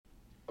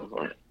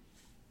for it.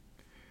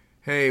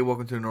 Hey,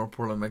 welcome to the North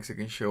Portland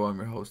Mexican Show. I'm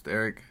your host,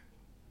 Eric.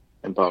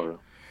 And Pablo.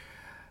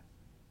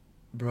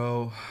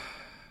 Bro,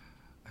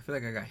 I feel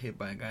like I got hit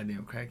by a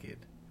goddamn crackhead.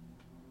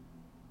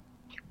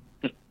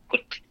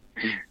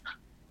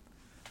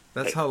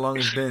 That's how long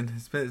it's been.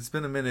 It's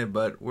been a minute,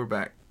 but we're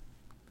back.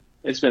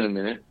 It's been a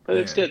minute, but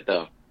it's good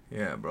though.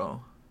 Yeah,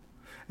 bro.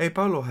 Hey,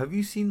 Pablo, have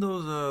you seen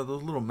those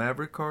little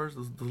Maverick cars?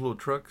 Those little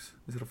trucks?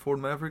 Is it a Ford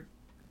Maverick?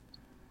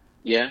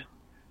 Yeah.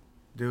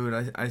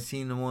 Dude, I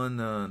seen the one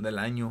del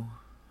año.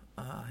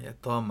 Ya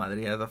toda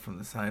madreada from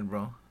the side,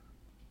 bro.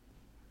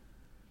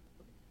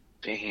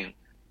 Damn.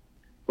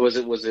 Was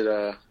it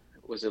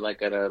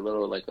like at a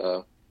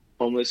little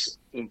homeless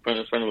in front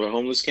of a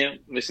homeless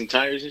camp, missing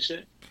tires and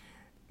shit?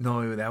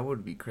 No, that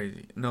would be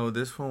crazy. No,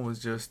 this one was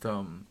just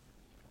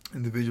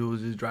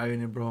individuals just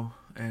driving it, bro,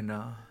 and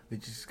they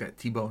just got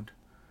T-boned.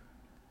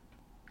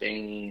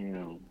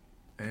 Damn.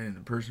 And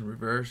the person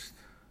reversed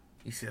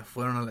y se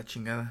fueron a la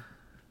chingada.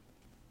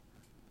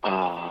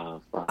 Ah,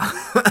 fuck.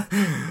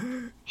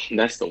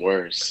 That's the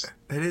worst.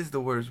 It is the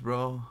worst,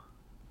 bro.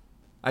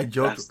 I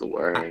joked. That's the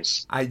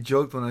worst. I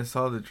joked when I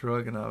saw the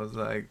truck, and I was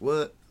like,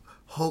 "What?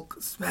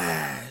 Hulk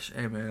smash!"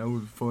 Hey, man, that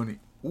was funny.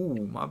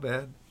 Ooh, my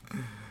bad.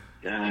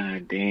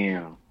 God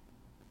damn.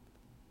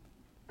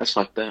 That's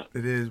fucked up.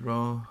 It is,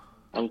 bro.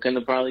 I'm gonna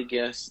probably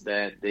guess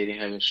that they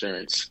didn't have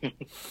insurance.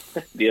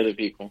 The other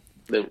people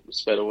that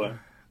sped away.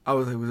 I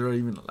was like, was there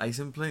even a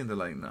license plate? And they're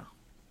like, no.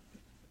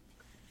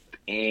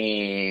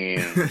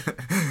 Damn.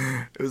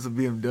 It was a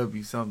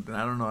BMW something.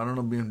 I don't know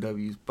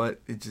BMWs, but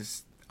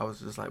I was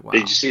just like, wow.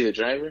 Did you see the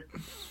driver?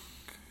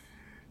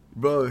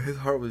 Bro, his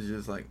heart was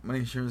just like, my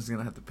insurance is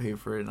gonna have to pay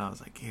for it, and I was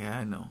like, yeah,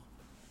 I know.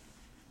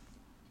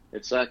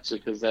 It sucks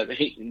because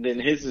then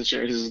his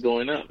insurance is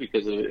going up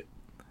because of it.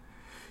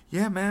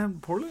 Yeah, man,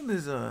 Portland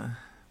is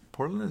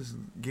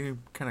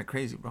getting kind of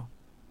crazy, bro.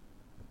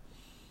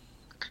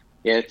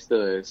 Yeah, I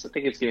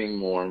think it's getting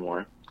more and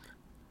more.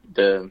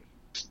 The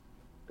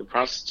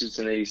prostitutes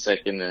in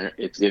 82nd there,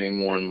 it's getting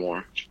more and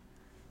more.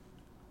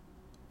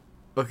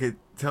 Okay,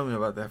 tell me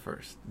about that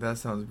first. That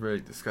sounds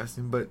very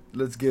disgusting, but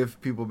let's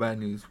give people bad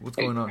news. What's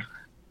going on?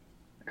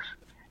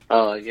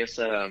 Oh, I guess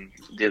the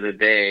other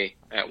day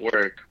at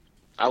work,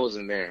 I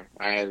wasn't there.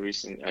 I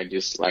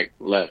just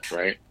left,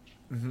 right?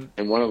 Mm-hmm.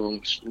 And one of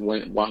them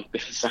walked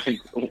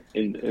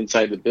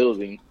inside the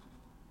building,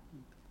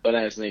 butt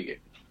ass naked.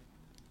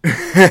 Was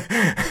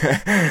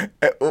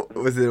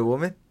it a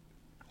woman?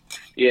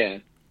 Yeah.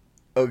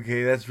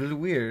 Okay, that's really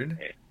weird.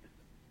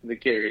 The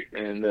carrot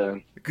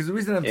and because the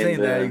reason I'm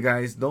saying that, you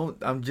guys,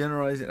 I'm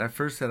generalizing. At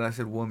first I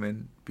said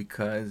woman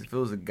because if it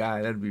was a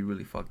guy, that'd be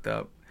really fucked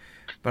up.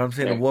 But I'm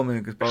saying a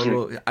woman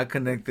because I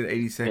connected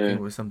 82nd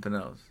with something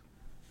else.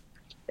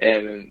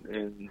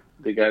 And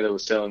the guy that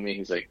was telling me,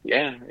 he's like,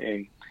 yeah,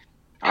 and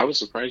I was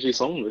surprised she's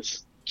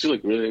homeless. She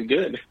looked really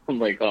good. I'm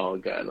like, oh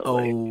god.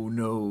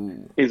 No.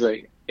 He's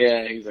like,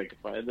 yeah. He's like,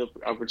 if I had the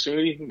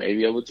opportunity,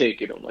 maybe I would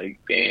take it. I'm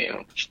like,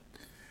 damn.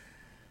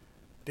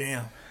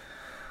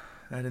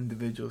 That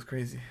individual is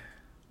crazy.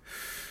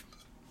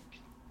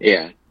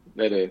 Yeah,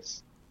 that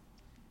is.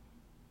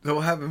 So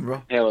what happened,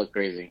 bro? Hella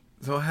crazy.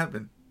 So what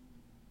happened?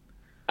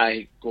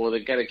 They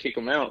gotta kick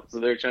him out. So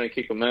they're trying to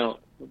kick him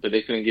out, but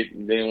they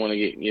didn't want to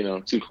get,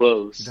 too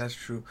close. That's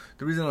true.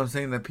 The reason I'm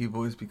saying that,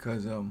 people, is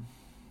because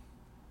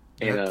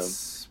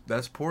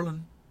that's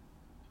Portland.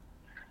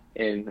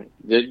 And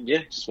they're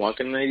just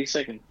walking in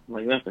 82nd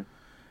like nothing.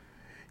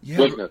 Yeah,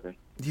 with nothing.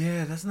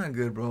 Yeah, that's not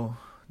good, bro.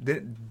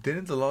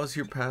 Didn't the laws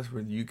here pass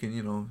where you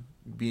can,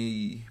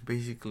 be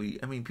basically?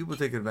 I mean, people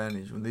take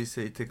advantage when they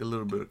say take a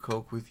little bit of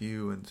coke with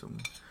you and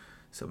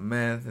some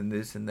meth and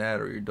this and that,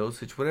 or your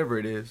dosage, whatever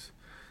it is.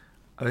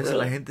 A veces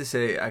la gente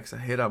se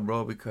exagera,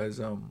 bro, because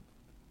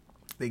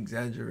they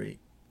exaggerate,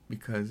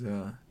 because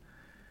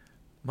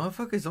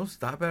motherfuckers don't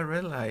stop at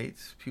red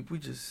lights. People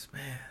just,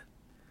 man.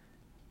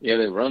 Yeah,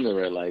 they run the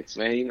red lights,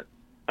 man.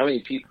 How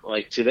many people,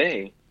 like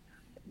today,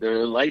 the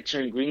light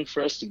turned green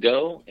for us to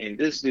go, and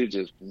this dude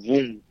just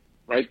boom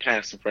right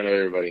past in front of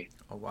everybody.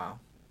 Oh wow!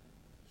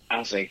 I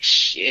was like,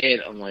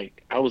 shit. I'm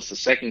like, I was the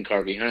second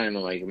car behind.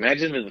 I'm like,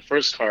 imagine if the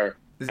first car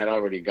had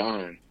already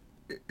gone.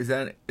 Is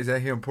that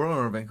here in Portland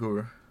or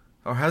Vancouver?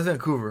 Or how's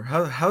Vancouver?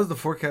 How's the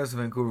forecast of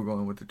Vancouver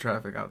going with the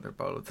traffic out there,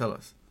 Paulo? Tell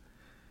us.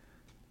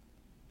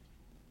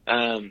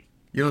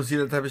 You don't see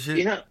that type of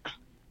shit?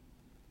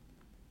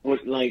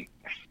 With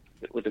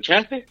the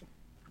traffic?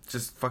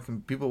 Just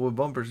fucking people with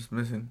bumpers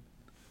missing.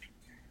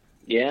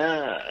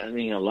 Yeah, I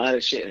mean a lot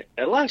of shit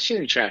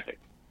in traffic.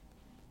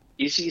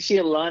 You see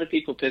a lot of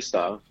people pissed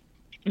off,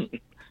 and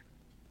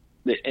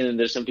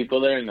there's some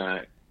people that are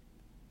not.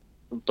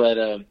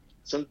 But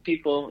some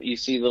people, you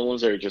see the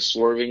ones that are just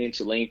swerving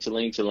into lane to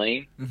lane to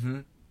lane.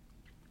 Mm-hmm.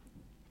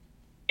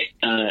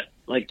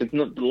 Like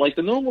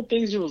the normal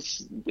things you will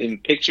in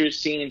pictures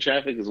seen in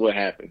traffic is what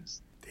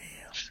happens.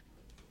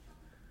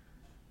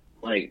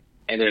 Damn.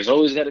 And there's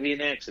always got to be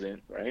an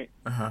accident, right?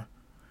 Uh-huh.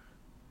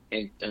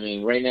 And I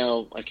mean, right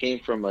now I came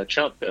from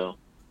Troutville,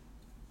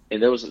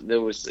 and it was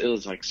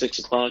like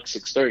 6:00,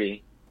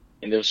 6:30,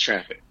 and there was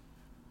traffic.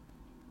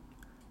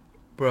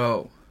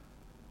 Bro,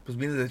 pues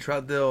vienes de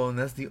Troutdale, and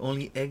that's the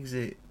only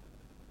exit.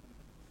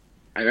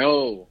 I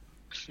know.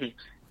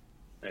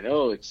 I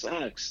know, it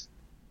sucks.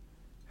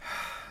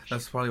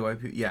 That's probably why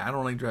people. Yeah, I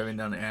don't like driving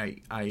down the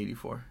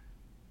I-84.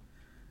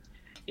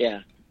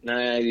 Yeah,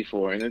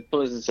 994. And it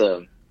plus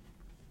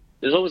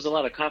there's always a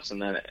lot of cops on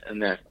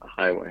that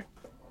highway.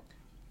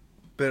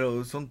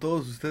 Pero son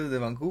todos ustedes de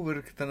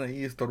Vancouver que están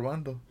ahí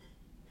estorbando.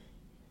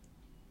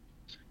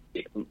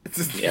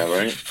 Yeah,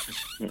 right?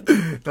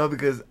 No,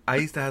 because I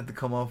used to have to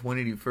come off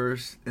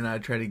 181st, and I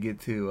try to get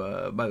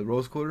to by the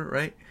Rose Quarter,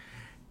 right?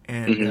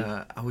 And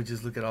Mm-hmm. I would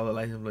just look at all the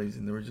license plates,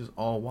 and they were just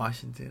all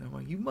Washington. I'm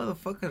like, you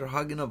motherfuckers are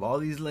hogging up all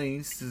these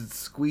lanes to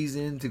squeeze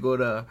in to go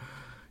to,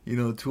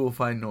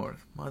 205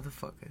 North.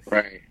 Motherfuckers.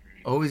 Right.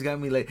 Always got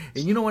me late.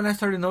 And you know when I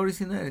started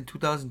noticing that? In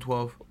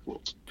 2012.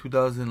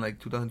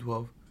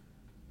 2012.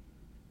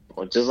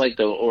 Well, just like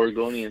the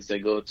Oregonians that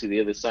go to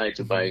the other side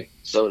to buy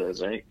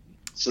sodas, right?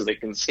 So they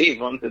can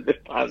save on the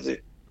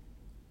deposit.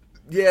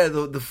 Yeah,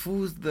 the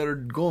fools that are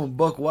going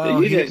buck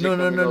wild. You Here, guys are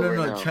coming over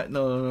now.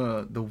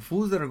 no. The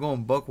fools that are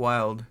going buck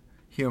wild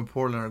here in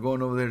Portland are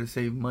going over there to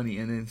save money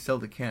and then sell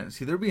the cans.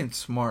 See, they're being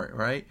smart,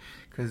 right?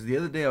 Because the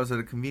other day I was at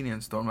a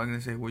convenience store. I'm not gonna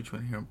say which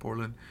one here in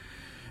Portland,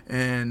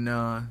 and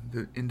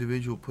the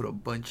individual put a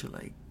bunch of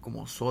like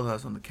como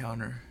sodas on the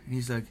counter, and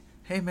he's like,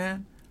 "Hey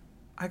man,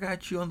 I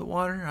got you on the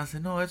water." And I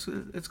said, "No,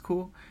 it's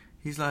cool."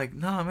 He's like,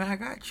 "Nah, man, I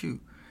got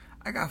you.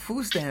 I got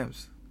food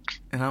stamps,"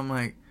 and I'm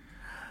like,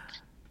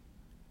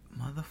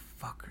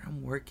 motherfucker,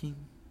 I'm working.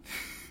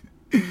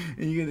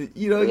 And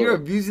you're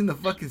abusing the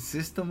fucking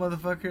system,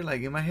 motherfucker.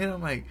 Like, in my head,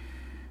 I'm like,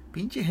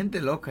 pinche gente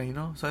loca,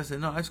 So I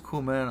said, no, that's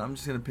cool, man. I'm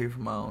just gonna pay for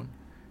my own.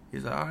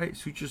 He's like, all right,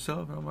 suit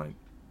yourself. And I'm like,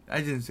 I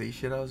didn't say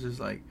shit. I was just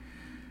like,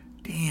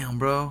 damn,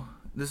 bro.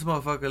 This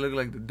motherfucker looked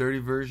like the dirty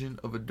version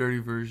of a dirty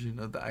version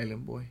of the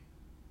Island Boy.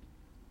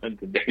 The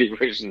dirty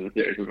version of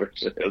the dirty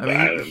version of I the mean,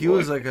 Island he Boy.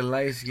 was like a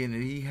light skin,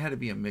 and he had to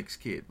be a mixed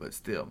kid, but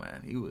still,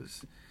 man,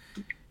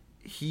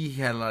 he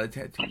had a lot of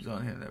tattoos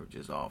on him that were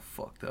just all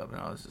fucked up, and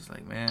I was just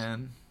like,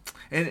 man.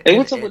 And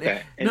What's up with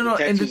that? No,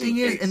 and the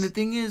tattoos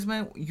thing is,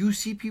 man, you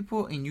see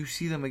people and you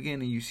see them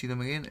again and you see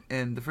them again.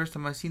 And the first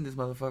time I seen this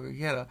motherfucker,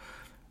 he had a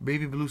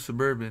baby blue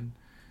Suburban,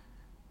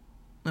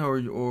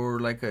 or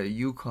like a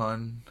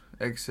Yukon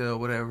XL,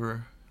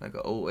 whatever, like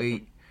a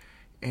 '08,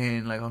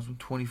 and like on some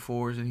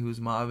 24s, and he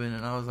was mobbing,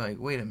 and I was like,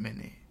 wait a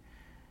minute,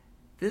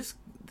 this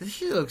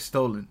shit looks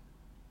stolen.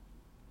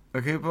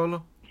 Okay,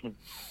 Pablo.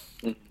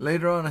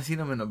 Later on, I seen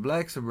him in a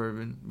black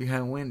Suburban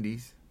behind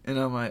Wendy's, and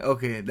I'm like,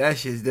 okay, that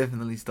shit's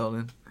definitely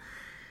stolen.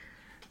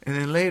 And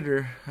then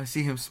later, I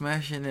see him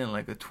smashing in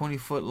like a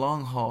 20-foot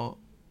long haul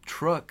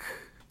truck,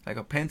 like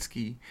a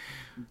Penske,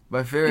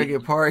 by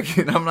Farragut Park,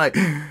 and I'm like,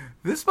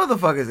 this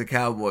motherfucker's a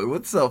cowboy.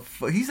 What's up?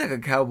 He's like a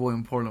cowboy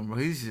in Portland, bro.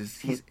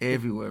 He's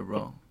everywhere,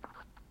 bro.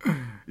 You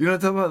know what I'm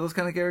talking about? Those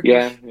kind of characters?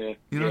 Yeah.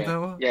 You know what I'm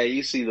talking about? Yeah,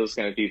 you see those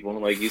kind of people.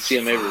 Like, you see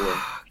them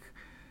everywhere.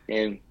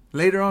 And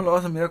later on, lo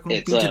vas a mirar con un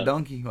it's, pinche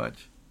donkey,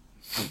 watch.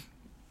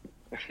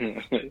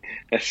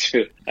 That's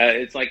true.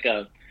 It's like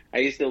I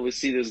used to always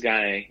see this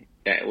guy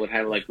that would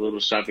have like a little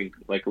shopping,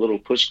 like a little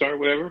push cart,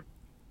 whatever.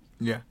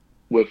 Yeah.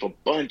 With a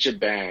bunch of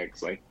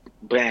bags, and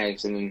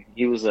then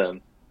he was a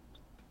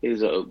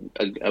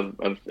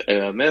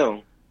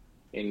male,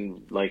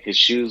 and like his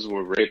shoes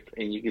were ripped,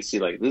 and you could see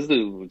like this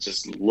dude would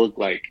just look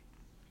like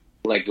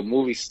a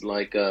movie,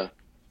 like a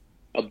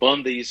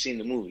bum that you see in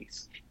the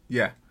movies.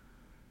 Yeah.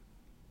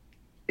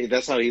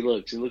 That's how he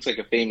looks. He looks like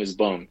a famous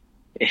bum.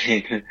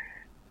 And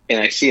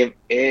I see him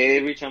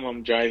every time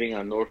I'm driving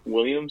on North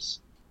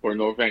Williams or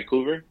North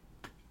Vancouver.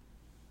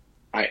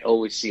 I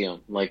always see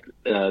him, like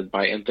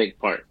by Intake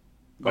Park,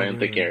 by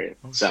Intake area,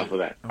 south of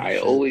that. I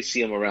always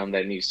see him around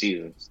that New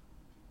Seasons.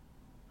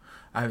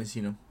 I haven't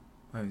seen him.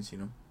 You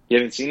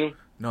haven't seen him?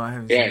 No, I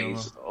haven't seen him.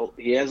 Yeah,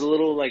 he has a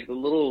little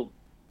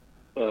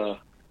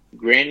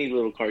granny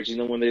little carts. You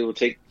know when they will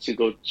take to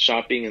go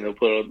shopping and they'll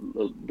put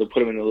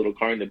him in a little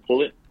car and they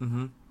pull it.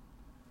 Mm-hmm.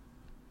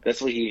 That's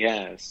what he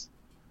has.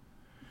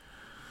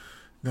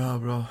 No,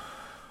 bro.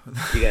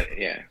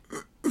 Yeah.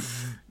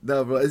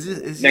 No, bro.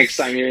 It's next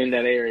time you're in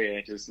that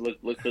area, just look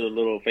for the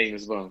little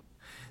famous bum.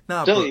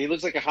 Nah, Tell you, he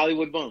looks like a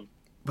Hollywood bum.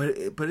 But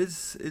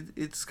it's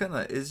kind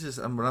of, it's just,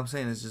 what I'm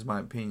saying is just my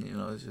opinion.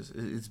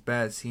 It's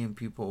bad seeing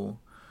people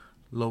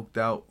loped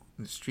out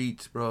in the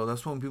streets, bro.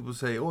 That's when people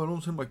say, "Oh, I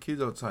don't send my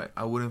kids outside."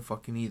 I wouldn't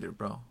fucking either,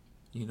 bro.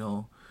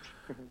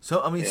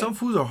 So I mean, some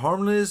foods are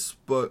harmless,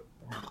 but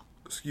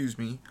excuse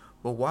me.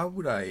 But why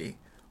would I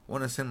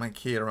want to send my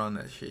kid around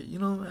that shit?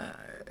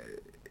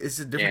 It's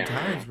a different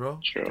times,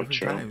 bro. True.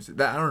 Times.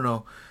 I don't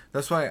know.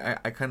 That's why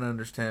I kind of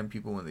understand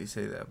people when they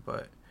say that.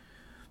 But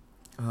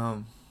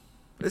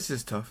it's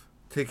just tough.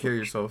 Take care of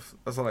yourself.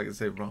 That's all I can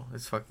say, bro.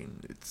 It's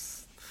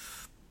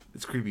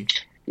creepy.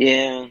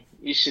 Yeah,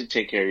 you should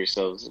take care of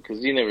yourselves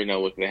because you never know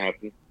what can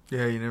happen.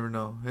 Yeah, you never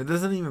know. It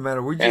doesn't even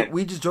matter.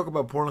 We just joke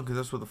about Portland because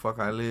that's where the fuck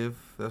I live.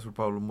 That's where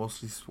Pablo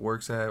mostly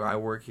works at. I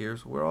work here,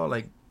 so we're all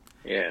like,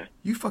 yeah.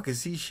 You fucking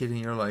see shit and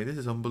you're like, this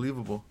is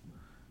unbelievable.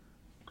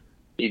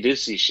 You do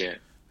see shit.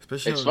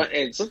 especially It's on. fun,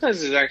 and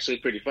sometimes it's actually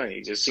pretty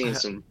funny just seeing I,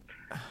 some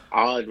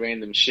odd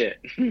random shit.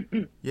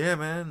 yeah,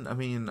 man. I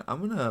mean,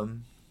 I'm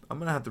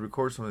gonna have to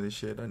record some of this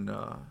shit, and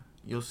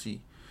you'll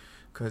see,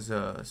 cause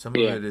some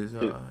of Yeah. it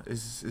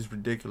is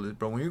ridiculous,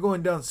 bro. When you're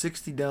going down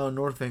 60 down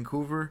North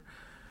Vancouver,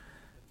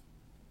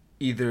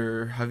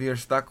 either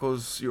Javier's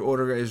Tacos, your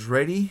order is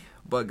ready,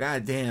 but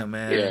goddamn,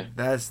 Yeah. man,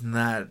 that's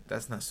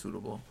not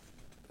suitable.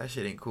 That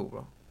shit ain't cool,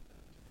 bro.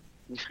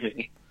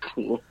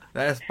 Cool.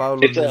 That's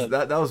Pablo. It's In his,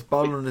 that was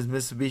Pablo in his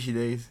Mitsubishi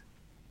days.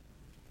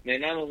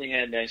 Man, I only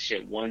had that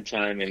shit one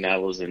time, and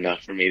that was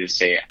enough for me to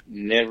say,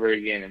 never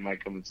again am I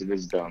coming to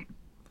this dump.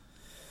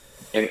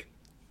 And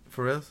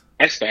For real?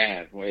 that's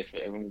bad.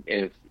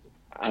 If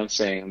I'm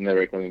saying I'm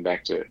never coming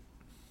back to it.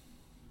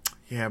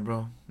 Yeah,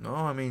 bro. No,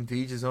 I mean, to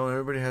each his own.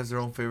 Everybody has their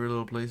own favorite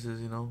little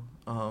places, you know.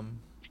 And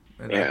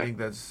I Yeah, think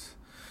that's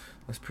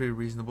pretty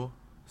reasonable.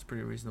 It's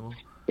pretty reasonable.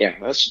 yeah,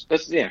 that's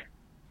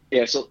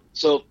yeah. So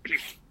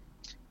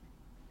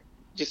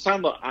just talking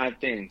about odd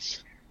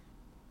things.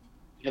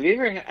 Have you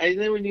ever? I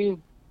never knew.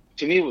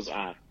 To me, it was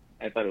odd.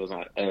 I thought it was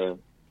odd.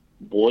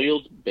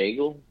 Boiled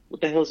bagel.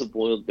 What the hell is a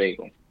boiled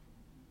bagel?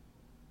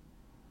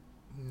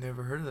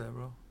 Never heard of that,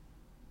 bro.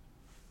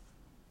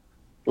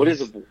 What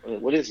is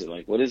what is it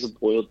like? What is a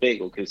boiled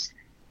bagel? Because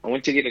I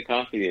went to get a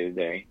coffee the other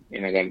day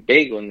and I got a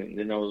bagel, and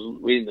then I was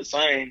reading the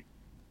sign.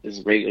 This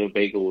is a regular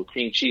bagel with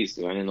cream cheese.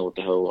 So I didn't know what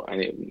the hell I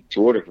didn't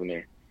to order from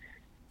there,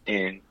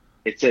 and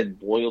it said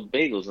boiled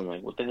bagels. I'm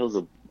like, what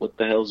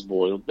the hell's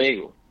boiled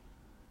bagel?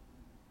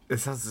 It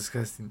sounds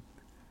disgusting.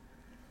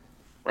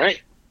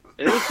 Right?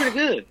 And it was pretty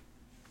good.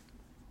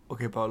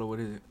 Okay, Pablo, what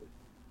is it?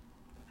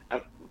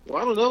 Well,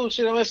 I don't know.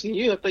 Shit, I'm asking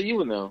you. I thought you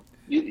would know.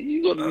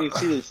 You go to New Uh,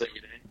 Zealand every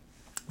day.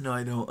 no,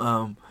 I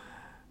don't.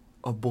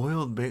 A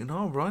boiled bagel?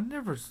 No, bro. I've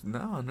never seen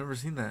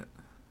that.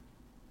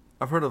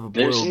 I've heard of a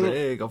Never boiled seen it.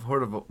 egg. I've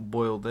heard of a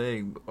boiled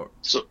egg. Or,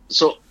 So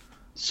so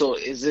so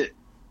is it?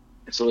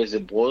 So is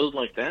it boiled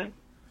like that?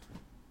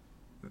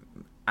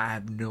 I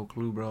have no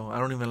clue, bro. I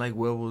don't even like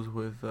huevos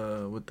with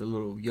the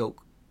little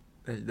yolk.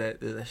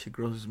 That shit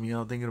grosses me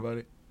out thinking about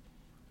it.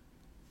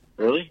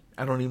 Really?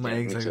 I don't eat my Yeah,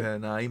 eggs me like too.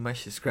 that. Nah, I eat my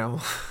shit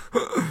scrambled.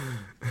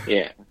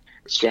 Yeah.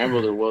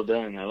 Scrambled are well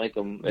done. I like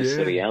them Yeah.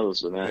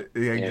 estrellados with that.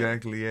 Yeah, Yeah.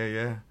 exactly. Yeah,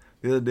 yeah.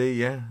 The other day,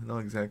 yeah, no,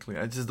 exactly.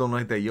 I just don't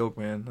like that yolk,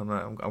 man.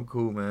 I'm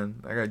cool,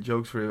 man. I got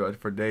jokes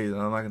for days,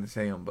 and I'm not gonna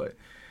say them, but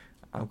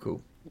I'm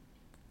cool.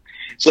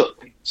 So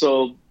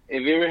so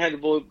if you ever have a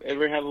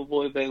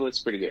boiled bagel, it's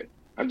pretty good.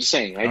 I'm just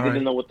saying. I All didn't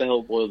right, know what the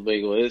hell boiled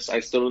bagel is. I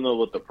still don't know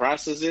what the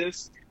process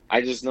is.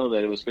 I just know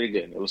that it was pretty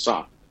good. It was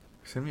soft.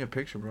 send me a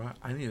picture, bro.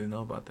 I need to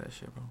know about that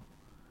shit, bro.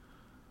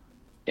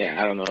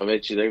 Yeah, I don't know. I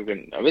bet you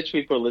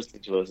people are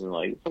listening to us and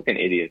like fucking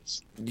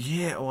idiots.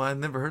 Yeah, well, I've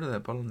never heard of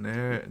that, but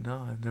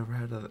no, I've never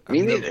heard of that.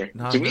 Me neither.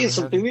 No, To I've me, never it's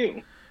had something it.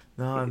 new.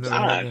 No, I've It's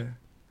never had odd. that.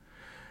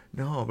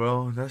 No,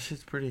 bro, that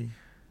shit's pretty.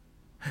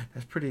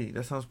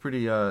 That sounds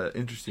pretty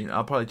interesting.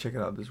 I'll probably check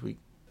it out this week.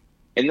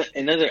 And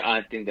another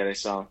odd thing that I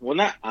saw. Well,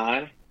 not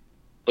odd,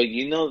 but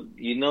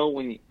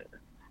when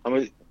I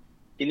mean,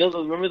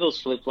 remember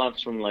those flip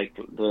flops from like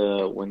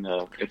the when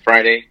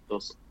Friday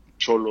those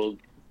cholo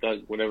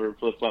whatever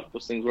flip flop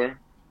those things were.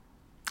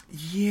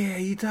 Yeah,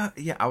 you thought.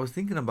 Yeah, I was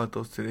thinking about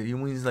those today. You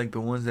mean like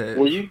the ones that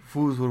Were you?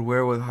 fools would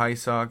wear with high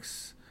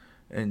socks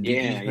and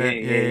Dickies Yeah, yeah,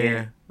 pants? Yeah, yeah, yeah, yeah,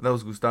 yeah. That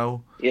was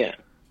Gustavo. yeah,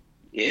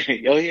 yeah.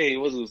 Oh yeah, it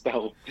was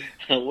Gustavo.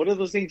 What are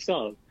those things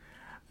called?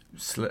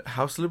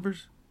 House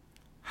slippers?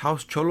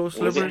 House cholo Was it?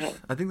 slippers?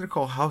 I think they're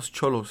called house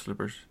cholo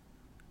slippers.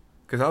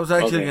 Because I was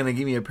actually Okay. gonna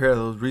give me a pair of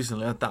those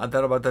recently. I thought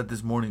about that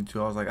this morning too.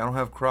 I was like, I don't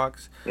have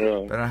Crocs,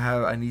 Yeah. but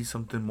I need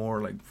something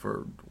more like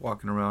for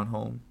walking around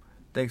home.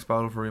 Thanks,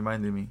 Paulo, for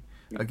reminding me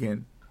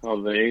again.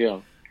 Oh, there you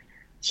go.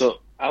 So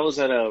I was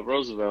at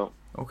Roosevelt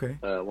Okay.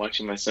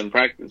 watching my son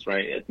practice.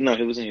 Right? No,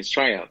 he was in his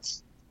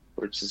tryouts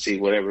for to see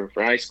whatever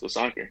for high school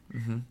soccer.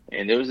 Mhm.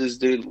 And there was this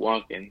dude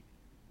walking,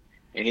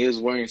 and he was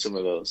wearing some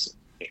of those.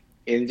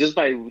 And just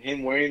by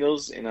him wearing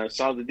those, and I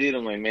saw the dude,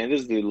 I'm like, man,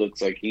 this dude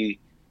looks like he's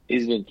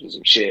been through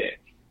some shit.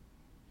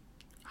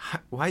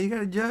 Why you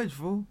gotta judge,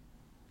 fool?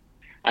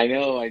 I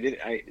know, I did.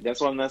 That's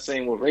why I'm not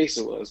saying what race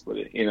it was, but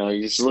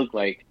he just looked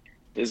like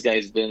this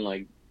guy's been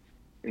like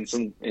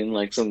in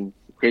like some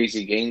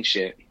crazy gang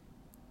shit.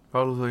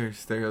 Paulo's like your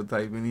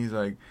stereotype, and he's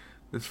like,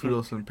 this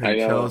fool doesn't I pay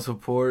child know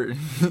support.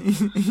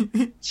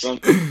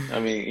 something. I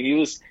mean,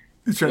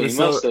 He's trying to he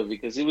sell must have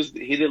because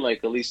he did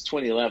like at least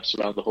 20 laps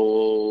around the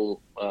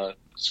whole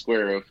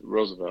square of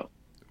Roosevelt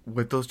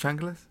with those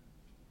chanclas.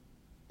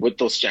 with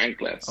those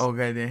chanclas. Oh,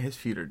 goddamn, his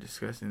feet are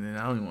disgusting, and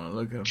I don't even want to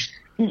look at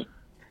them.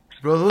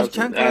 Bro, those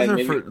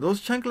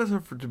chanclas are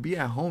for to be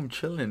at home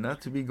chilling,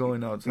 not to be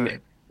going Maybe,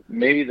 outside.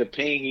 maybe the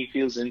pain he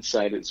feels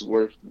inside is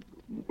worth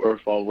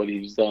all what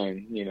he's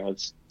done.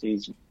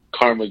 He's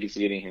karma is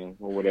getting him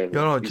or whatever.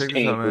 Yo, no, He's check this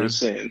paying out, for man. his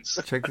sins.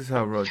 Check this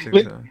out, bro. Check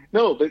But this out.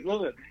 no, but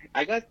no,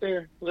 I got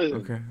there. Listen,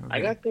 Okay, I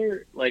okay. got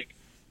there like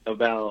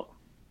about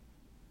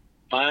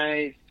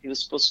 5. He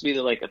was supposed to be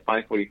there like at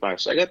 5:45,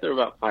 so I got there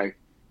about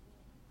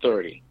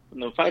 5:30.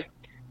 No, 5.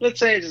 Let's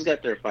say I just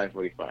got there at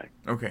 5:45.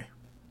 Okay.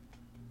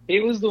 He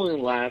was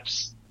doing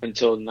laps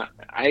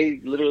I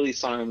literally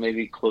saw him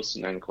maybe close to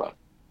 9 o'clock.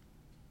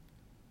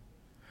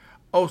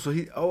 Oh, so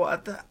he. Oh, I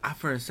thought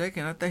for a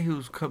second I thought he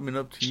was coming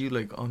up to you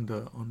like on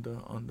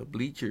the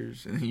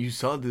bleachers, and you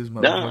saw this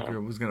No,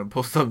 motherfucker was gonna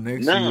post up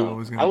next to you and no,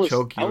 was I gonna was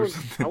choke I you or was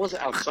I something. was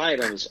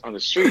outside on the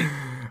street,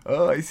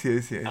 Oh, I see, I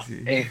see.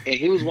 and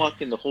he was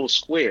walking the whole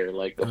square,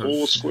 like the Oh,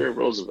 whole shit. square of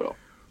Roosevelt.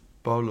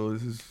 Pablo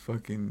is his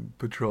fucking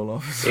patrol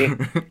Eh, officer.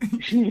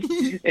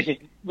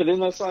 but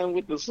then I saw him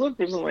with the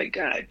slippers. I'm like,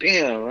 God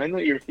damn! I know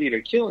your feet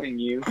are killing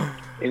you.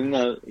 And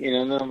now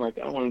I'm like,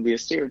 I don't want to be a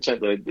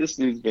stereotype, but this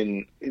dude's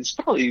it's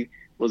probably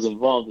was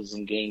involved in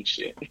some gang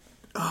shit.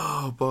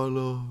 Oh,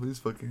 Pablo, it's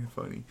fucking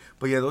funny.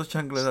 But yeah, those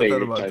chanclas,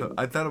 Stereotyping.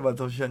 I thought about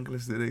those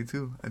chanclas today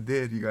too. I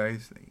did, you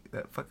guys.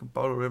 That fucking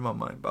Pablo read my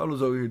mind.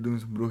 Pablo's over here doing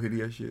some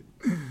brujeria shit.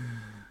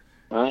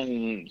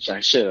 I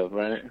should have,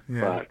 right?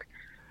 Yeah. Fuck.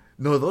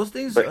 No,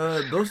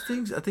 But those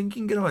things, I think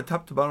you can get them at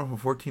top to bottom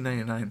for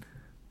 $14.99.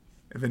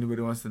 If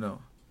anybody wants to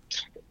know,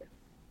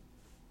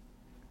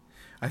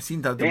 I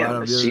seen top to damn,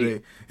 bottom the that's other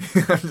cheap.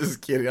 day. I'm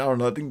just kidding. I don't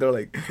know. I think they're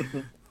like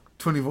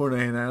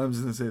 $24.99. I'm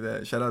just gonna say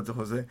that. Shout out to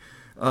Jose.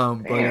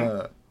 Um, but Damn.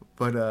 uh,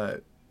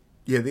 but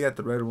yeah, they got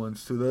the red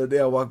ones too. The other day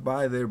I walked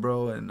by there,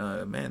 bro, and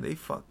man, they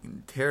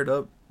fucking teared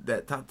up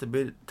that top to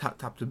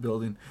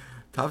building,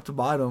 top to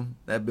bottom.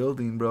 That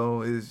building,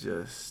 bro, is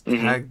just Hmm.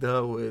 tagged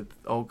up with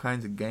all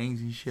kinds of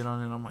gangs and shit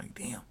on it. I'm like,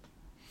 damn.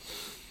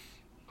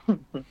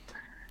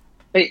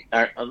 Hey,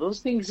 are those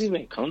things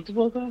even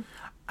comfortable though?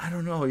 I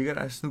don't know. You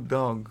gotta ask Snoop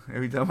Dogg.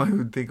 Every time I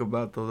would think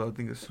about those, I would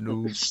think of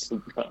Snoop.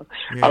 I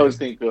Yeah, always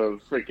think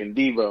of freaking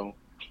Devo.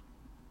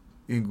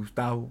 and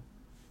Gustavo.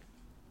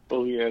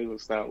 Oh yeah,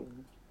 Gustavo.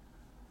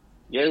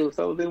 Yeah,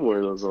 Gustavo did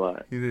wear those a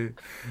lot. He did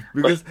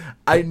But because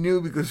I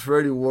knew because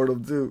Freddie wore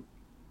them too.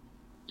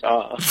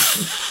 uh,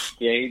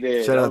 yeah, he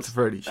did. Shout out to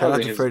Freddie. Shout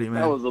out to Freddie, That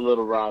man. was the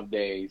little Rob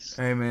days.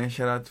 Hey man,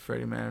 shout out to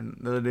Freddie, man.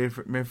 The other day,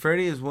 man,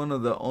 Freddie is one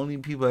of the only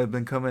people that have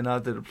been coming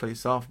out there to play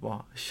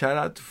softball. Shout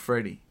out to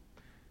Freddie.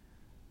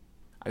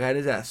 I got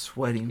his ass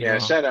sweating, Yeah, bro.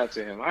 shout out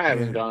to him. I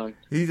haven't Yeah. gone.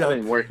 He's I've out.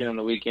 been working on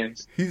the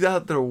weekends. He's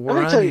out there Let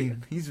me tell you.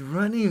 running. He's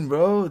running,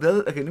 bro.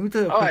 Okay, let me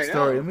tell you a Oh, quick I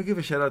story. know. Let me give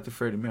a shout out to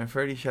Freddie, man.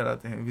 Freddie, shout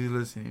out to him if he's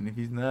listening. If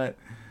he's not,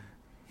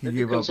 he If he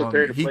gave comes up on me.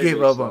 prepared to He play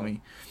gave up baseball. on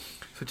me.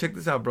 So check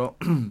this out, bro.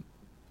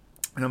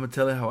 And I'm gonna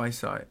tell you how I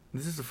saw it.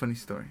 This is a funny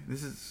story.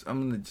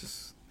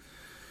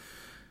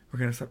 We're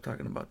gonna stop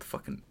talking about the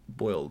fucking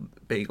boiled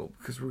bagel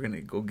because we're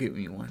gonna go get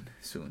me one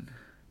soon.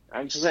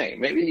 I'm just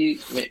saying,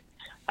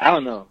 I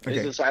don't know. Okay.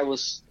 It's just I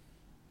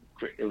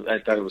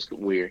thought it was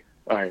weird.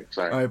 All right,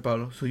 sorry. All right,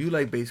 Paulo. So you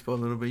like baseball a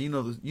little bit. You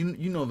know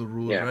you know the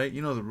rules, Yeah. right?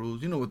 You know the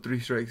rules. You know what 3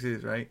 strikes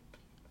is, right?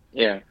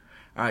 Yeah.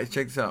 All right,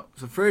 check this out.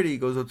 So Freddie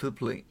goes up to the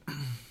plate.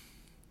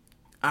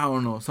 I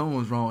don't know. Something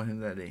was wrong with him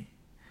that day.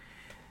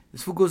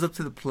 This fool goes up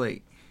to the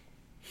plate.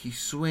 He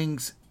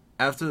swings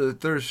after the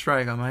 3rd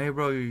strike. I'm like, hey,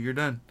 bro, you're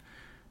done.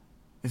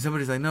 And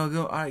somebody's like, no,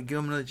 go. All right, give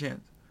him another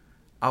chance.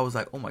 I was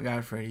like, oh my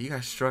God, Freddie, you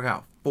got struck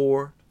out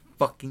 4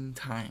 fucking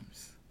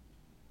times.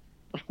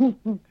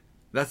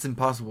 That's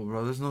impossible,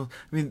 bro. There's no.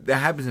 I mean, that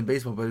happens in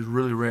baseball, but it's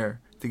really rare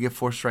to get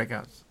 4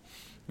 strikeouts.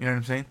 You know what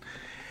I'm saying?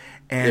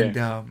 And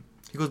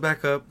he goes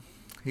back up.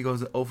 He goes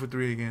 0 for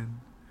 3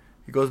 again.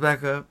 He goes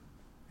back up.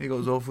 He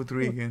goes 0 for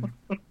 3 again.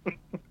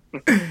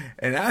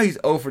 And now he's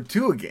 0 for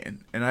 2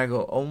 again. And I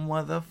go, oh,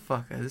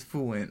 motherfucker. This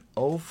fool went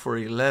 0 for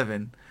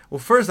 11. Well,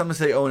 first I'm going to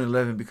say 0 and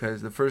 11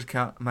 because the first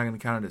count, I'm not going to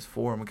count it as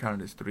 4. I'm going to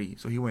count it as 3.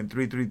 So he went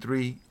 3, 3,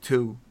 3,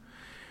 2.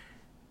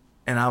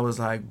 And I was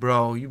like,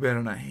 bro, you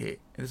better not hit.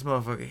 And this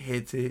motherfucker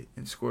hits it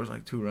and scores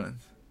like 2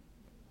 runs.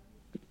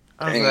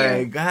 I was Damn.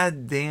 like,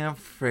 God damn,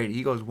 Freddie.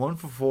 He goes 1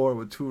 for 4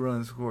 with 2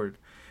 runs scored.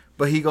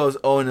 But he goes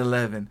 0 and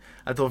 11.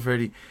 I told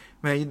Freddie,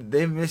 man,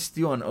 they missed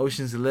you on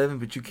Ocean's 11,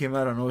 but you came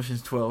out on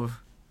Ocean's 12.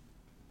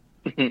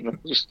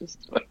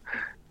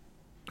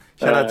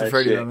 Shout out to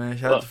Freddie, Shit. though, man.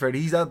 Shout out to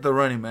Freddie. He's out there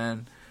running,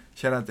 man.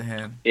 Shout out to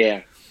him.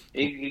 Yeah.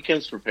 He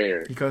comes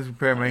prepared. He comes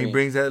prepared, man. He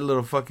brings that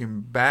little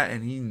fucking bat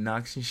and he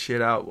knocks his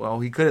shit out.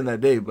 Well, he couldn't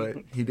that day, but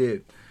he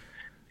did.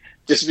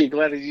 Just be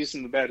glad he's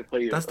using the bat to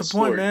play. That's the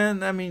sport. point,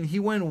 man. I mean, he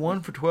went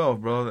 1 for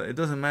 12, bro. It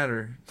doesn't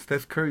matter.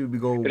 Steph Curry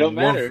would go. It don't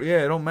matter.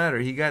 Yeah, it don't matter.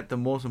 He got the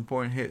most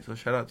important hit. So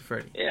shout out to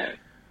Freddie. Yeah.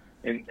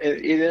 And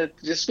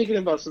just speaking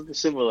about something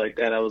similar like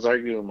that, I was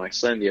arguing with my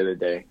son the other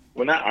day.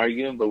 We're not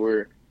arguing, but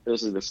there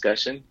was a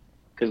discussion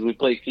because we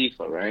play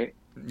FIFA, right?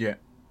 Yeah.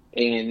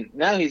 And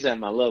now he's at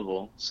my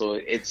level, so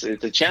it's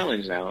a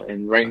challenge now.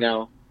 And right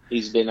now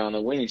he's been on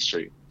a winning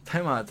streak.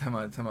 Time out.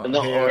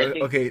 No,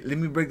 Okay, let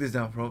me break this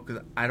down, bro,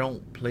 because I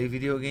don't play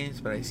video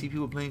games, but I see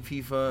people playing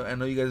FIFA. I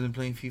know you guys have been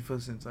playing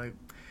FIFA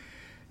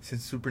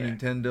since Super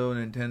Nintendo,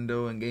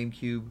 and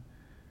GameCube.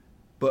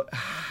 But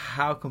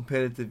how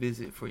competitive is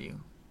it for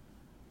you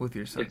with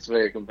your son? It's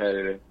very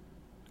competitive.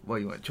 What,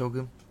 you want to choke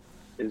him?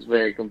 It's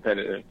very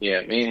competitive.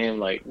 Yeah, me and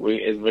him,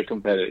 it's very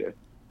competitive.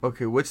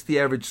 Okay, what's the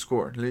average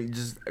score?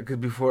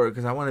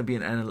 Because I want to be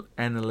an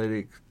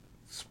analytic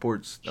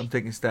sports. I'm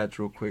taking stats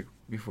real quick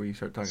before you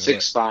start talking.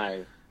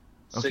 6'5",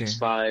 Okay.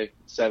 6'5",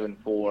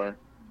 7'4",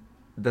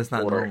 That's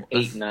not or normal.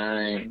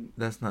 8'9".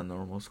 That's not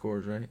normal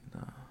scores, right?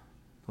 No.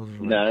 Those are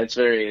like No, it's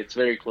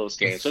very close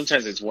game.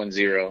 Sometimes it's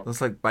 1-0.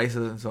 that's like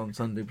bicycles on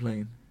Sunday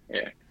playing.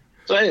 Yeah.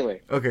 So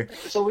anyway, Okay.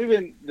 so we've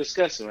been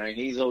discussing, right?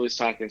 He's always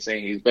talking,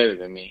 saying he's better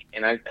than me,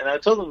 and I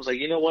told him, I was like,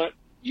 you know what?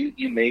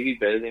 You may be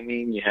better than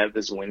me, and you have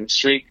this winning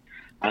streak.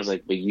 I was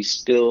like, but you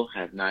still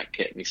have not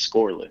kept me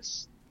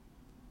scoreless.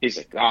 He's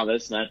like, oh,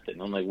 that's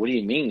nothing. I'm like, what do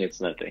you mean it's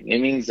nothing? It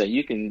means that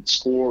you can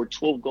score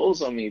 12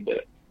 goals on me,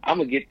 but I'm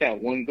gonna get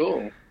that one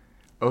goal.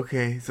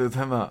 Okay, so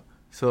time out.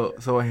 So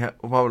I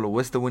have Pablo.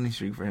 What's the winning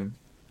streak for him?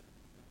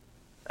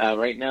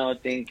 Right now, I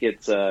think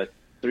it's 3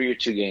 or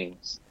 2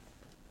 games.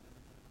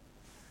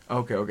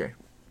 Okay.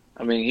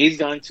 I mean, he's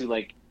gone to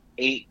like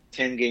 8,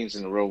 10 games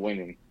in a row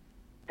winning.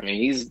 I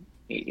mean,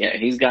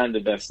 he's gotten the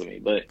best of me,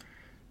 but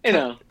you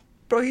know,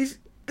 Bro, he's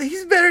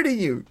better than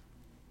you.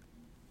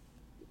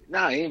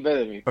 nah, he ain't better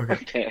than me.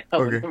 Okay. I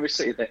would never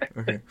say that.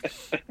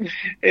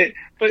 Okay.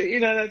 But you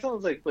know, that's all I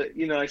was like. But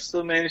you know, I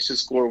still managed to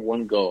score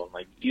 1 goal.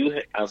 Like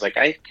I was like,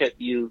 I kept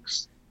you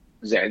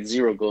at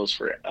 0 goals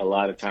for a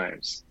lot of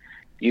times.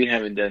 You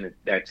haven't done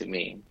that to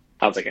me.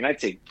 I was like, and I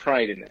take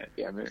pride in that.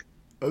 Damn it.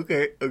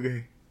 Okay.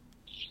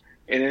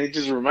 And then it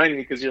just reminded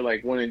me because you're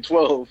like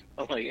 1-12.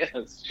 I'm like, yeah,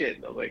 that's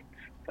shit. I'm like,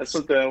 that's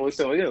something I always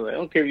tell you. Like, I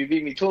don't care if you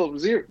beat me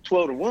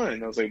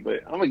 12-1. I was like,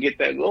 but I'm gonna get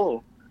that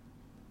goal.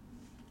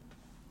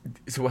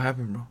 So what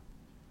happened,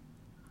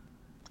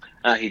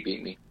 bro? He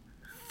beat me.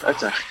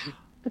 That's all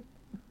right.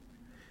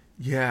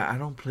 Yeah, I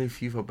don't play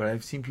FIFA, but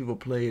I've seen people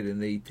play it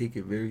and they take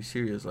it very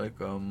serious. Like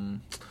I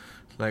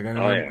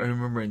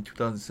remember in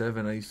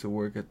 2007 I used to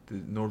work at the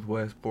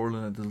Northwest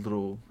Portland at this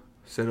little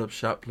setup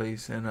shop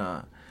place, and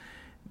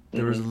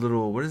there was a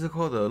little, what is it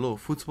called? A little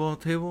football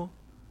table.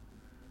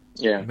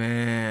 Yeah.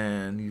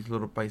 Man, these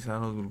little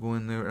paisanos would go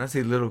in there, and I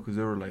say little because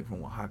they were like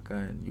from Oaxaca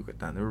and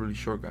Yucatan. They were really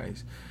short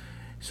guys.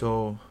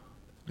 So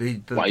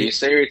Why you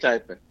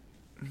stereotyping?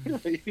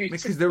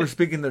 Because they were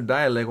speaking their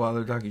dialect while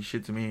they're talking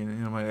shit to me,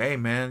 and I'm like, hey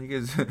man, you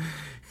guys,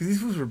 because these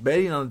fools were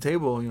betting on the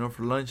table, you know,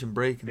 for lunch and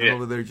break, and they're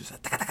over there just,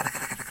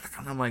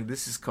 and I'm like,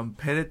 this is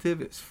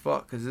competitive as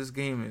fuck, because this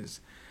game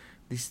is,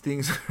 these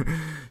things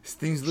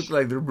look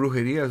like they're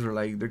brujerias, or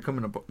like they're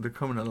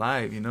coming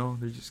alive, you know,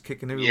 they're just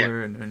kicking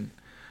everywhere, and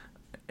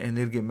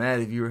they'd get mad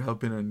if you were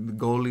helping a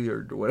goalie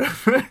or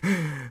whatever.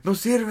 No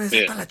sirve,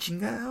 está la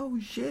chingada, oh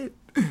shit.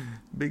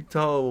 Big,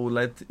 tall,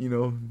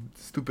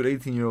 stupid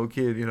 18-year-old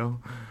kid, you know,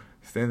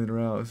 standing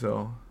around.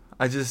 So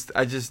I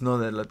just know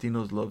that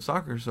Latinos love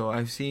soccer. So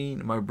I've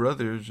seen my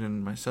brothers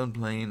and my son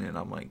playing, and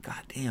I'm like,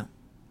 God damn,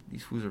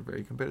 these fools are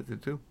very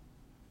competitive too.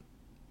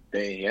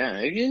 Yeah,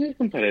 you get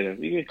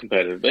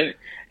competitive. But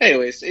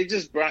anyways, I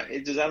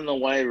don't know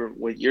why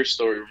what your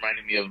story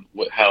reminded me of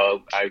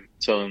how I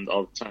tell him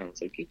all the time.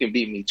 It's like, you can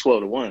beat me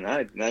 12-1.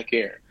 I do not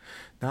care.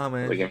 Nah,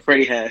 man. Like, and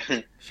Freddie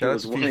he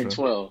was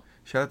 1-12.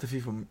 Shout out to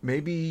FIFA.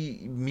 Maybe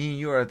me and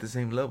you are at the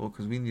same level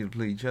because we need to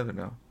play each other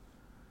now.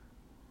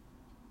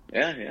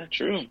 Yeah,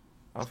 true.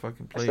 I'll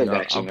fucking play you.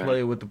 I'll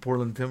play with the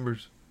Portland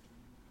Timbers.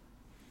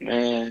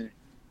 Man,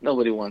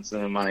 nobody wants me.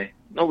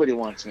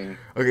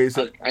 Okay,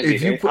 so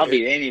I'll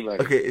beat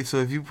anybody. Okay, so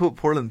if you put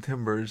Portland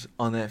Timbers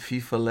on that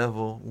FIFA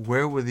level,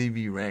 where would they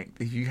be ranked?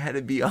 If you had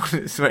to be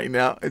honest right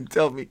now and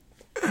tell me.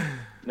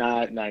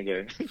 Not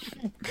good.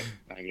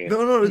 Not good.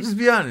 No, just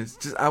be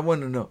honest. Just I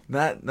want to know.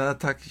 Not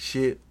talking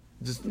shit.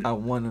 Just I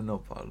want to know,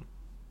 Paulo.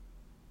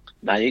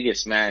 Nah, you get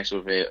smashed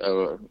with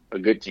a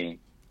good team.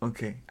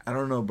 Okay, I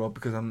don't know, bro,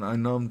 because I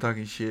know I'm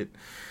talking shit.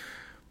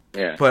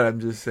 Yeah. But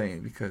I'm just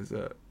saying because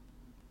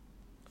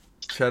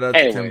shout out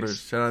to Timbers.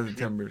 Shout out to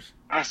Timbers.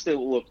 I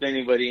still whoop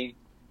anybody.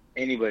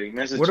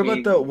 Message what about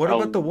me. What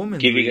about the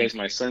women's give league? You guys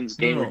my son's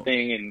gamer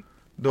thing, and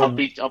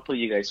I'll play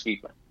you guys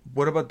FIFA.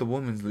 What about the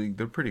women's league?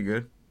 They're pretty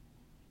good.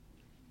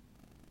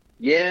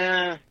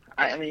 Yeah,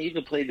 I mean you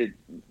could play the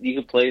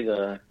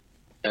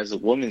as a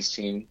women's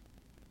team.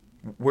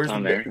 Where's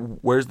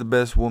the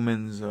best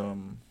women's how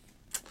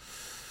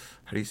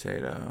do you say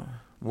it?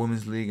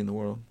 Women's league in the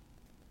world?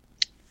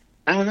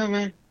 I don't know,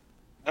 man.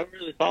 I don't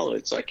really follow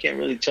it, so I can't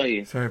really tell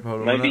you. Sorry,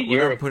 Paulo. Maybe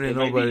Europe,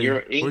 nobody.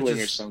 Europe, England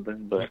or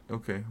something. But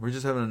okay, we're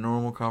just having a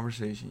normal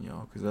conversation,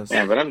 y'all. Because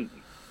that's but I'm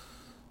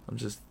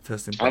just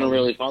testing. I don't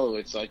really follow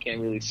it, so I can't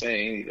really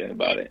say anything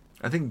about it.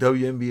 I think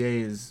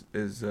WNBA is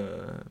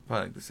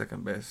probably like the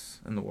second best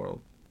in the world.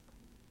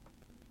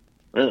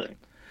 Really?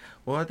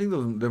 Well, I think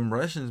them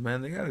Russians,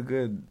 man, they got a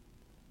good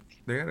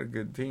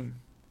team.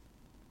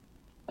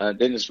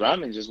 Dennis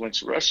Rodman just went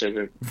to Russia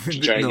to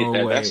try to get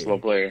that basketball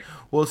player.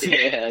 Well, see,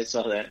 yeah, I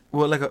saw that.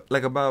 Well,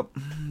 like about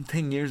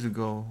 10 years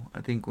ago,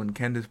 I think when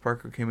Candace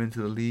Parker came into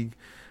the league,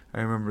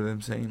 I remember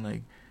them saying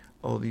like,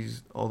 all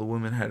the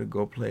women had to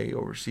go play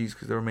overseas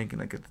because they were making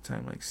like at the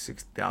time like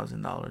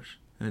 $6,000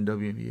 in the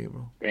WNBA,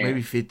 bro. Damn.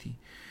 Maybe 50.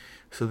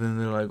 So then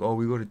they're like, oh,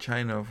 we go to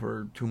China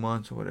for 2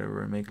 months or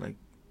whatever and make like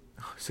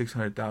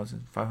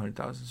 600,000,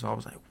 500,000. So I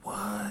was like,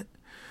 what?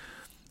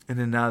 And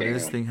then now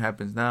this thing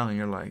happens now, and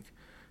you're like,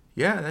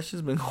 yeah, that's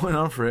just been going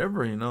on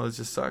forever, you know. It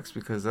just sucks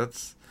because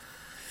it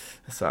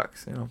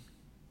sucks, you know.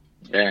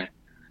 Yeah.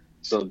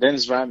 So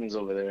Dennis Rodman's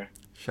over there.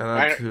 Shout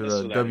out to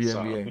the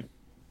WNBA.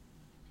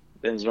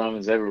 Den's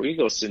Ramen's ever. We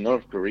go to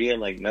North Korea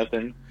like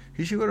nothing.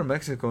 He should go to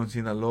Mexico and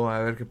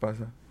Sinaloa a ver qué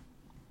pasa.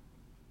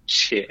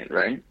 Shit,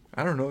 right?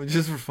 I don't know,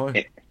 just for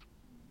fun.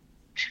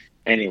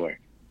 Anywhere.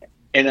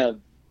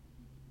 And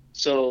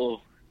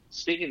so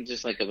speaking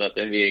just like about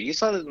the NBA, you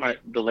saw that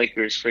the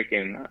Lakers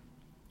freaking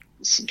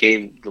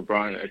gave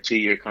LeBron a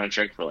 2-year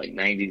contract for like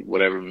 90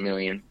 whatever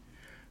million.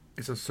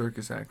 It's a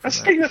circus act. I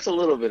think that's a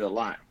little bit a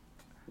lot.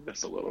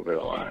 That's a little bit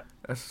a lot.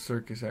 That's a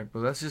circus act,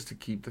 but that's just to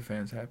keep the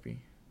fans happy.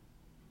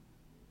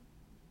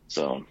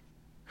 So,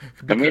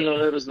 I mean,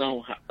 let us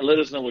know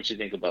what you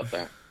think about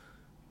that.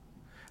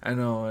 I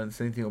know, and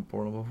same thing with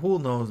Portland. But who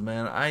knows,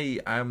 man? I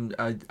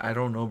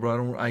don't know,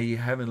 bro. I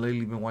haven't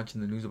lately been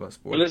watching the news about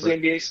sports. When does the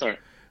NBA start?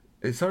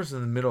 It starts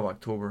in the middle of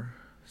October.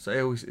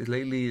 So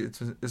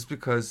it's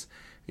because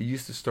it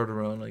used to start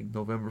around like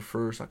November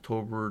 1st,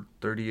 October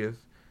 30th,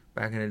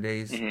 back in the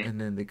days,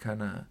 and then they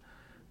kind of,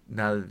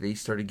 now that they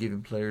started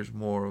giving players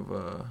more of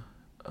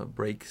a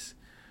breaks,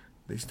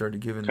 they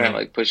started giving kind of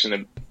like pushing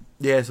it.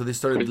 Yeah, so they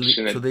started.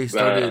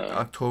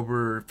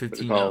 October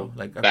 15th now,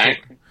 like back.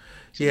 October.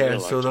 Yeah,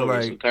 so October, they're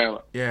like,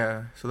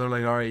 so so they're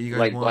like, all right, you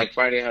guys want Black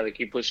Friday, how they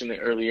keep pushing it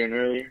earlier and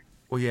earlier.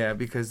 Well, yeah,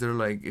 because they're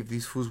like, if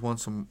these fools want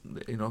some,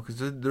 because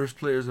there's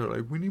players that are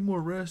like, we need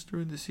more rest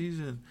during the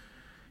season,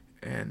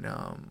 and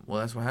well,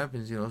 that's what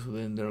happens, So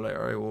then they're like,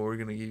 all right, well, we're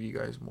gonna give you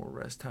guys more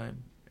rest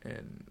time,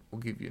 and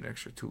we'll give you an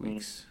extra 2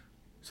 weeks.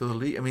 So the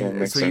league, I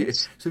mean, so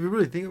if you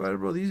really think about it,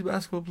 bro, these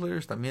basketball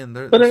players,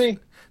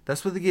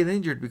 that's why they get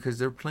injured, because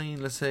they're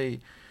playing. Let's say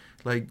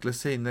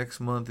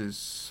next month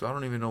is, I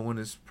don't even know when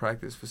is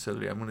practice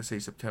facility. I'm gonna say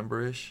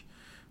September-ish,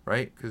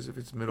 right? Because if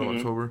it's middle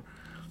October,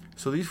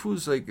 so these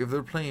fools, like, if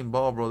they're playing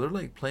ball, bro, they're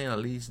like playing at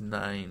least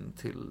 9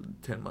 to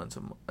 10 months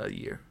a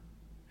year,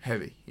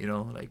 heavy,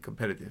 like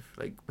competitive,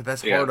 like. But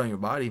that's hard on your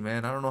body,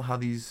 man. I don't know how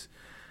these.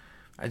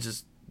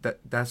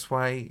 That's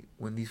why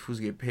when these fools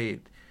get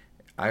paid,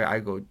 I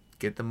go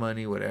get the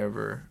money,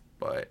 whatever.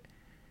 But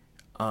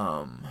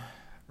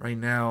right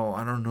now,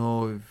 I don't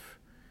know if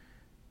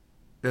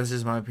that's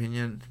just my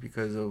opinion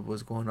because of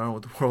what's going on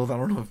with the world. I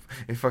don't know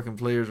if fucking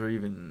players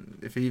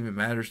if it even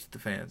matters to the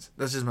fans.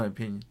 That's just my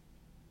opinion.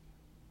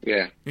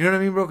 Yeah. You know what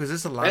I mean, bro? Because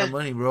it's a lot of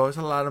money, bro. It's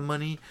a lot of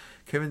money.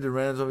 Kevin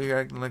Durant's over here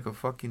acting like a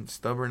fucking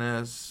stubborn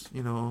ass,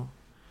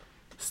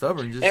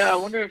 stubborn. Just. Yeah, I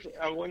wonder if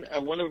a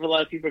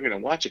lot of people are gonna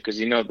watch it because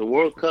the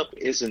World Cup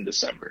is in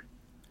December.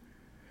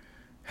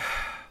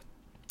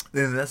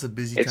 Then that's a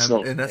busy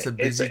time, and that's a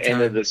busy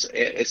time.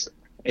 It's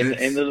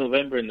end of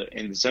November and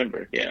in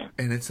December, yeah.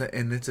 And it's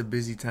a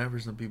busy time for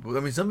some people.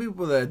 I mean, some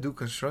people that do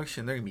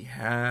construction, they're gonna be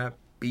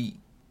happy.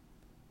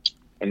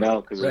 I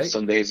know, because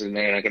some days they're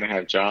not gonna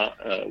have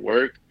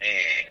work,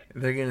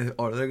 and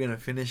they're gonna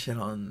finish it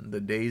on the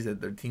days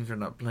that their teams are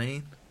not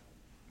playing.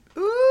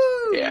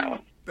 Ooh, yeah.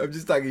 I'm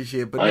just talking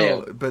shit,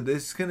 but but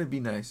it's gonna be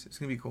nice. It's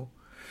gonna be cool.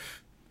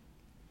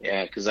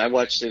 Yeah, because I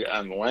watched it.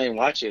 When I didn't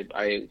watch it,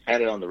 I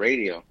had it on the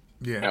radio.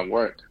 Yeah. At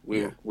work,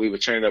 we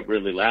would turn it up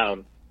really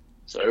loud,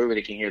 so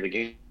everybody can hear the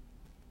game.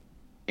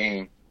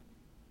 And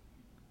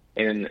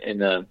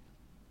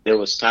there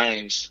was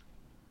times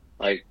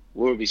like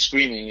we would be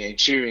screaming and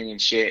cheering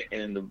and shit,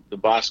 and the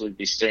boss would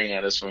be staring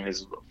at us from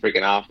his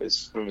freaking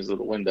office, from his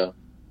little window,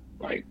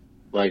 like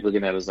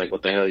looking at us like,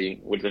 what the hell you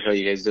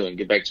guys doing?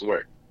 Get back to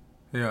work.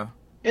 Yeah.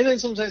 And then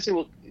sometimes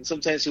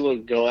he will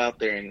go out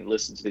there and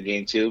listen to the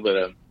game too,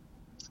 but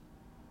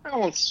I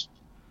won't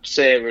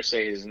say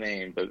his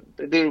name, but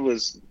the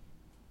dude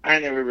I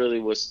never really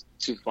was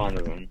too fond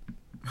of him.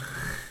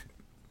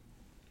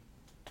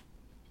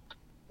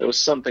 There was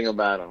something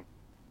about him.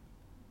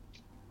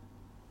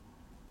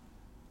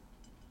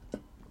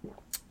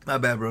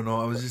 Not bad, bro.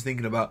 No, I was just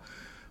thinking about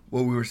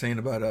what we were saying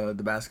about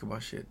the basketball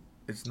shit.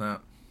 It's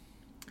not.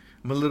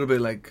 I'm a little bit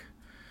like,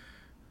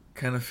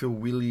 kind of feel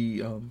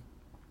really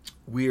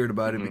weird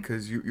about it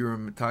because you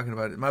were talking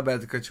about it. My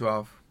bad to cut you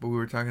off, but we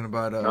were talking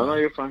about no,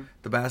 you're fine.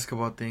 The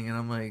basketball thing, and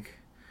I'm like,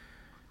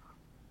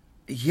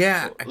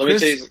 yeah, well,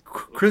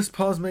 Chris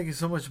Paul's making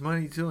so much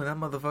money too, and that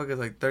motherfucker's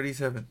like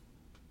 37.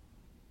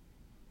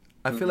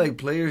 I feel like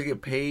players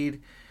get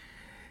paid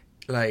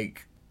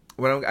like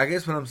I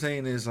guess what I'm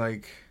saying is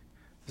like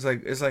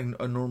it's like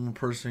a normal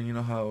person. You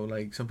know how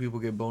like some people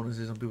get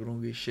bonuses, some people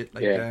don't get shit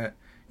like that.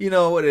 You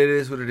know what it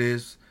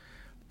is.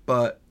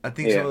 But I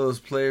think some of those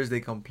players, they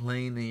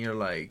complain, and you're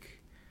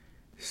like,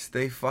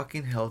 stay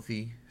fucking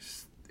healthy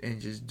and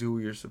just do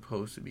what you're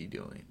supposed to be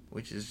doing,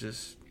 which is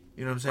just,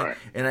 you know what I'm saying? Right.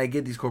 And I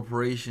get these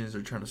corporations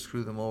are trying to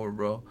screw them over,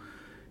 bro.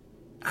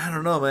 I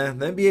don't know, man.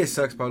 The NBA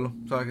sucks, Pablo.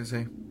 That's all I can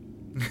say.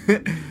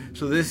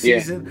 So this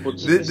season,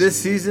 this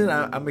season,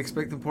 I'm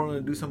expecting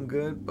Portland to do something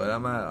good, but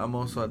I'm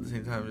also at the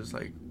same time just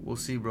like, we'll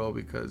see, bro,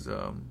 because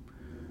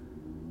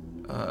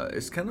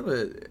it's kind of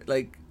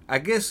like, I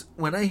guess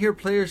when I hear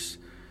players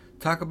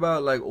talk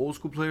about like old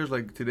school players,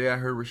 like today I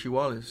heard Rasheed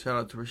Wallace. Shout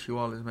out to Rasheed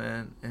Wallace,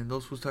 man. And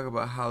those fools talk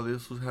about how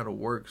this was had to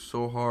work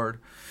so hard,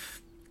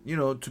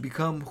 to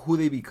become who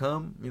they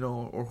become,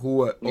 or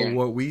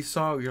what we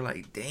saw. You're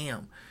like,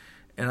 damn.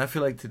 And I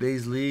feel like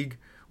today's league,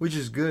 Which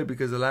is good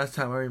because the last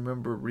time I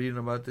remember reading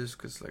about this,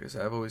 because like I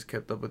said, I've always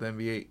kept up with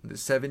NBA. In the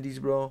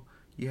 70s, bro,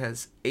 he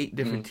has 8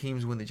 different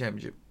teams win the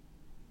championship.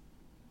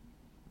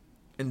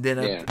 And then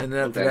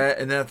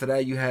after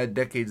that, you had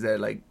decades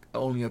that like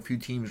only a few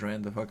teams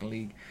ran the fucking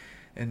league.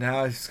 And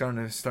now it's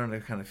starting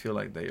to kind of feel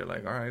like that. You're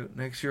like, all right,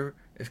 next year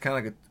it's kind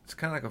of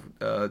like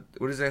a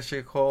what is that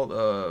shit called?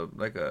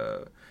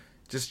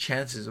 Just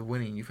chances of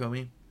winning. You feel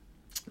me?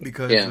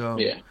 Because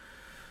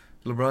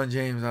LeBron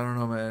James, I don't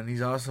know, man.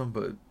 He's awesome,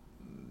 but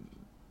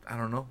I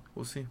don't know.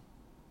 We'll see.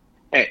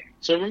 Hey,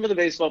 so remember the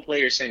baseball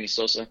player Sammy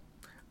Sosa?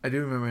 I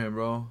do remember him,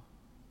 bro.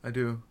 I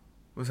do.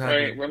 What's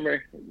happening? Right,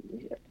 remember?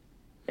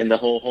 And the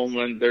whole home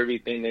run derby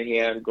thing that he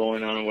had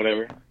going on or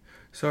whatever.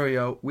 Sorry,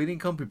 y'all. We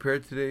didn't come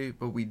prepared today,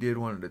 but we did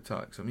wanted to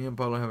talk. So me and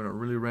Paulo are having a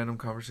really random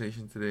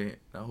conversation today.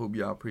 I hope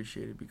y'all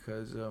appreciate it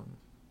because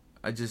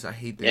I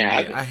hate the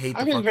NBA. I hate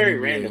the fucking very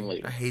NBA.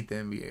 randomly. I hate the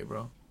NBA,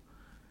 bro.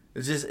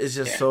 It's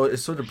just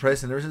so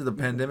depressing. Ever since the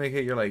pandemic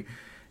hit, you're like,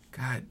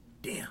 God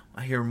damn.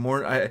 I hear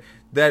more.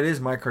 That is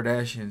my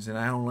Kardashians, and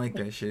I don't like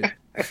that shit.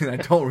 I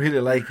don't really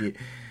like it.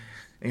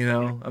 You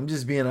know, I'm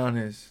just being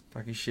honest,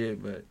 talking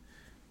shit, but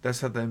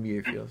that's how the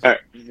NBA feels. All right.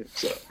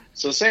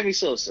 So Sammy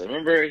Sosa,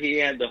 remember he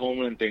had the home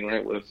run thing,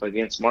 right,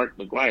 against Mark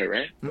McGwire,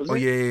 right?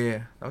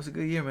 Yeah. That was a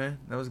good year, man.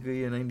 That was a good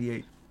year,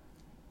 98.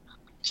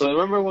 So I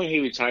remember when he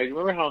retired,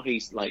 remember how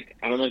he's like,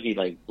 I don't know if he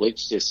like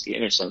bleached his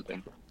skin or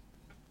something.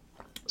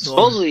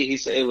 Supposedly he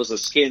said it was a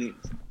skin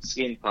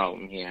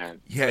problem he had.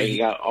 Yeah. He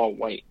got all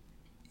white.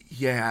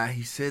 Yeah,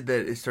 he said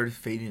that it started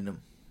fading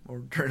him.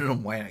 Or turning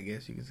him white, I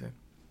guess you could say.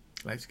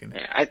 Light skin.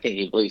 Yeah, I think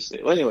he bleached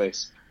it. Well,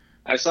 anyways,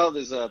 I saw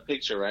this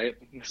picture, right?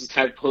 This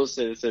guy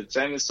posted, it said,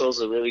 Sammy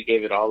Sosa really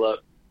gave it all up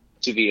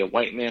to be a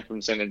white man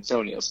from San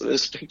Antonio. So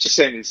this picture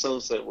Sammy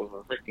Sosa with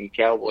a freaking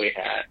cowboy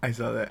hat. I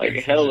saw that.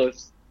 Like,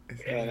 hellas.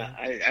 And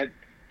I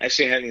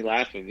actually had me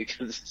laughing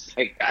because it's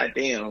like, God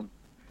damn.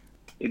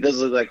 He does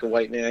look like a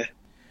white man.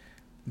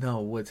 No,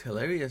 what's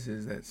hilarious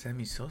is that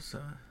Sammy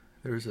Sosa,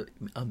 there was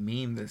a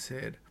meme that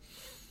said,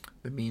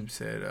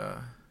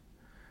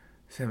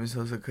 Sammy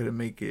Sosa couldn't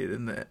make it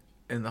in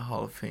the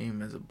Hall of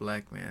Fame as a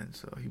black man,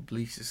 so he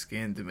bleached his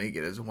skin to make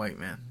it as a white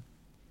man.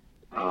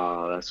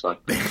 Oh, that's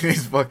fucked up.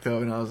 It's fucked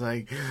up, and I was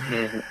like,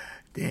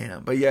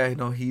 damn. But yeah,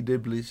 no, he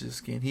did bleach his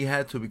skin. He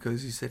had to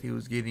because he said he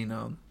was getting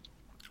a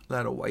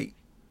lot of white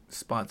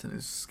spots in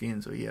his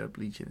skin, so he had to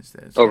bleach it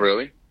instead. So, oh,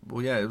 really?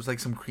 Well, yeah, it was like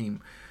some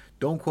cream.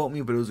 Don't quote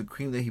me, but it was a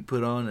cream that he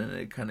put on, and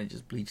it kind of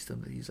just bleached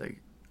him. He's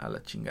like, a la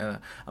chingada.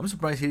 I'm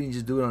surprised he didn't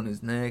just do it on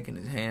his neck and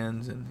his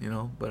hands, and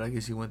but I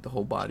guess he went the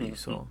whole body.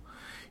 So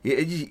yeah,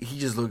 he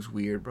just looks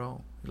weird,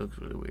 bro. He looks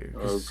really weird.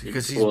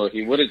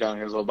 He would have gone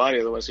his whole body,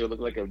 otherwise he would look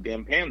like a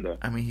damn panda.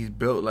 I mean, he's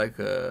built like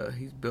a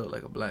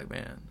black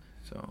man.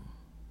 So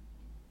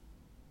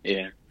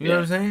yeah, you know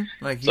what I'm saying?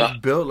 Like he's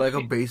built like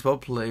a baseball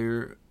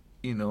player,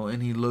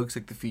 and he looks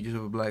like the features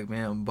of a black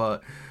man,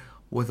 but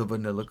with a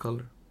vanilla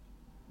color.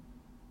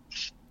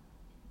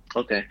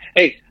 Okay.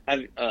 Hey,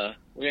 we're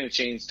gonna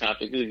change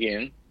topic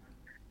again.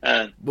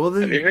 Well,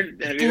 then,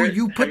 have you heard?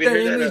 You put that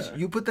image.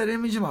 You put that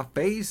image in my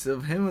face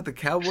of him with the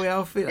cowboy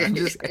outfit.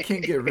 I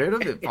can't get rid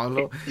of it,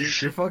 Paulo.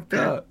 You're fucked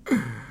up.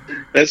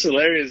 That's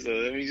hilarious,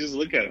 though. I mean, just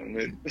look at him.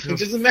 Man.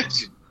 Just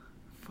imagine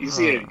you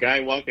see a guy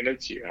walking up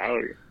to you.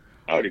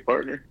 Howdy,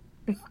 partner.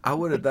 I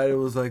would have thought it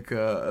was like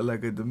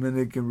a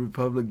Dominican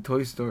Republic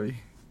Toy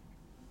Story.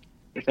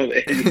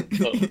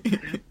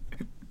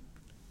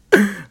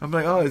 I'm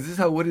like, oh, is this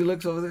how Woody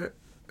looks over there?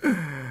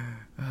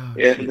 Oh,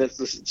 yeah, shit. That's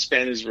the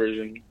Spanish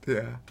version.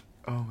 Yeah.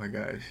 Oh my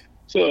gosh.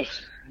 So,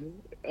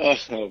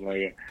 oh my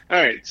god.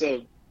 All right.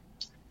 So,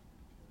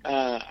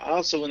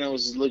 also when I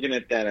was looking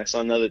at that, I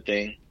saw another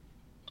thing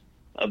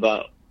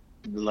about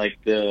like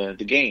the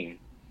game.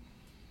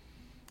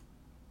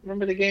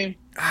 Remember the game?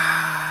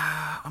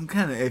 I'm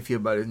kind of iffy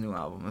about his new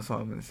album. That's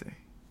all I'm gonna say.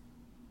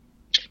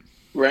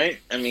 Right?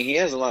 I mean, he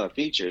has a lot of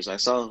features. I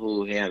saw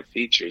who he had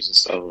features and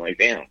stuff. I'm like,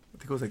 damn. I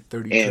think it was like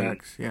 30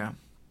 tracks. Yeah.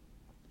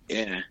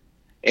 Yeah.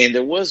 And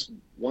there was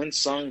one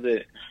song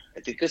that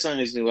I think it's on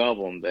his new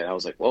album that I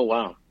was like, oh,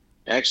 wow.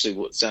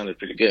 Actually, it sounded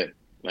pretty good.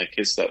 Like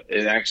his stuff,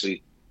 it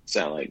actually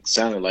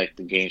sounded like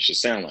the game should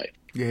sound like.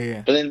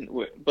 Yeah.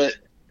 But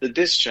the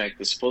diss track,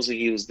 supposedly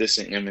he was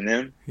dissing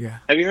Eminem. Yeah.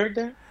 Have you heard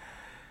that?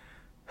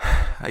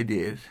 I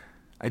did.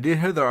 I did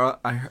hear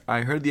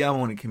I heard the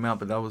album when it came out,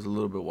 but that was a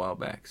little bit while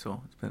back,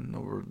 so it's been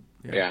over.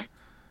 Yeah.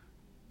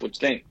 What you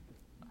think?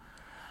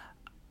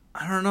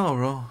 I don't know,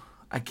 bro.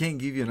 I can't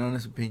give you an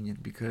honest opinion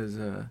because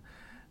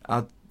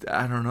I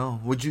don't know.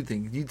 What you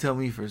think? You tell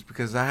me first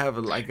because I have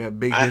a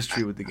big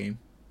history with the game.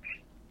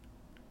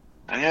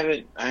 I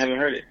haven't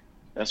heard it.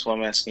 That's why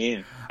I'm asking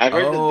you. I've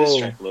heard the diss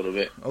track a little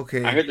bit.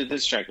 Okay. I heard the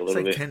diss track a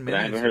little bit, 10 but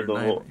I haven't heard the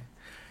whole.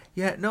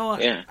 Yeah, no.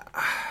 Yeah.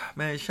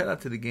 Man, shout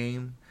out to the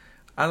game.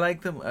 I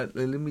like them. Let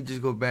me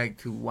just go back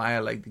to why I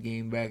liked the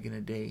game back in the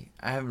day.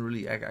 I haven't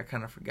really. I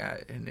kind of forgot,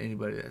 and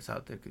anybody that's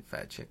out there could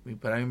fact check me.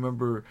 But I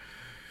remember.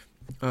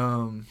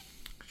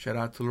 Shout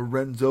out to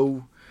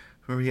Lorenzo.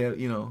 Remember he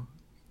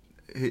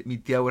had, mi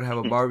tia would have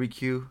a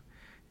barbecue,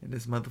 and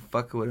this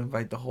motherfucker would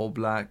invite the whole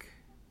block.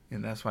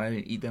 and that's why I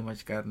didn't eat that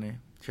much carne.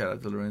 Shout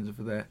out to Lorenzo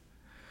for that.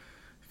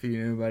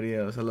 Feeding everybody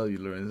else. I love you,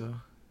 Lorenzo.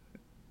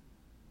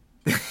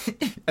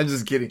 I'm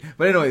just kidding.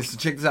 But anyways, so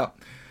check this out.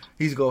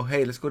 He's go,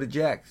 hey, let's go to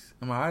Jack's.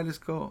 I'm like, all right, let's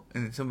go.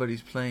 And then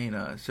somebody's playing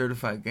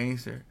Certified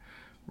Gangster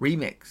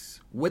remix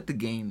with the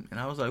game, and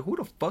I was like, who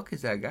the fuck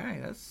is that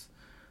guy?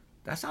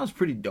 That sounds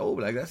pretty dope.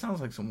 Like, that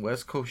sounds like some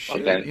West Coast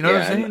shit. Okay. You know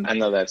what I'm saying? I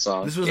know that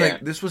song.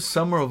 This was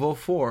summer of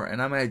 '04,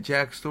 and I'm at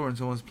Jack's store, and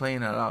someone's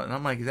playing that out, and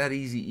I'm like, is that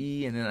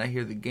Eazy-E? And then I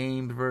hear the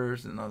game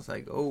verse, and I was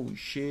like, oh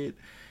shit,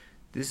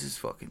 this is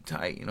fucking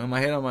tight. You know, in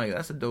my head, I'm like,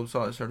 that's a dope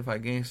song,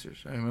 Certified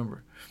Gangsters. I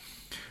remember.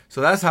 So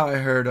that's how I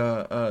heard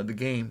the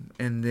game,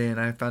 and then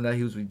I found out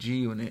he was with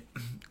G-Unit.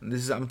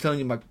 I'm telling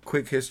you my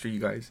quick history, you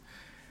guys.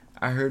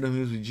 I heard him, he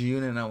was with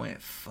G-Unit, and I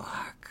went,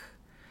 fuck.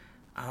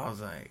 I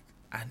was like,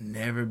 I've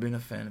never been a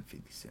fan of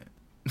 50 Cent.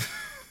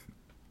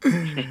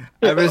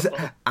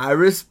 I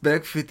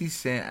respect 50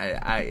 Cent.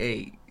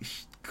 I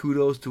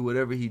kudos to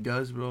whatever he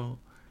does, bro.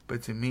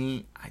 But to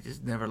me, I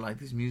just never liked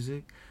his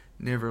music,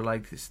 never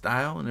liked his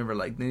style, never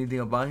liked anything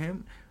about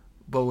him.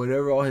 But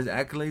whatever all his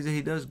accolades that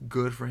he does,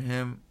 good for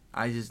him.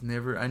 I don't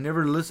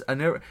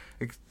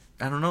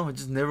know, I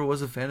just never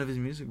was a fan of his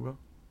music, bro.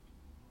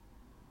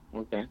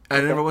 Okay.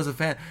 I never was a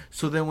fan.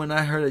 So then when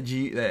I heard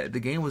that the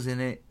game was in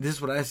it, this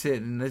is what I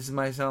said, and this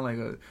might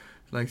sound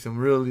like some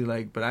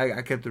really but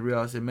I kept it real.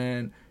 I said,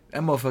 man,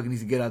 that motherfucker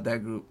needs to get out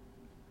that group.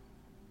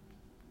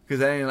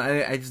 Because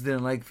I just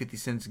didn't like 50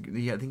 Cent's. I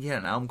think he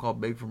had an album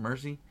called Beg for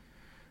Mercy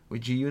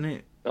with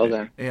G-Unit.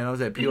 Okay. And I was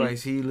at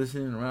PYC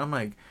listening around. I'm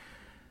like,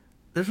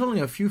 there's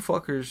only a few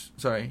fuckers,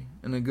 sorry,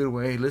 in a good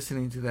way,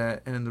 listening to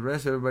that, and then the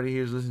rest, everybody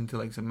here is listening to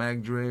like some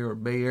Mac Dre or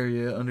Bay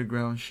Area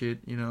underground shit,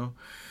 you know.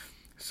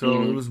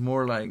 So it was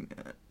more like,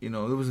 you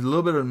know, there was a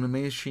little bit of the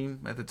mainstream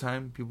at the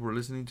time people were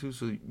listening to.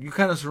 So you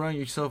kind of surround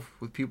yourself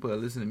with people that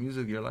listen to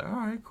music. You're like, all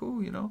right,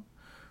 cool, you know,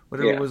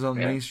 whatever was on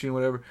mainstream,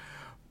 whatever.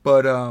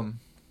 But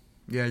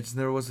yeah, I just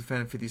never was a fan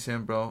of 50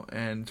 Cent, bro.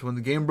 And so when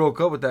the game broke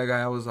up with that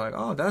guy, I was like,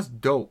 oh, that's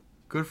dope,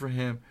 good for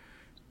him.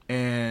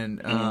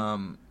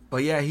 And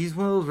but yeah, he's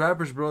one of those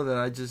rappers, bro,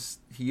 that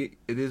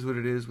it is what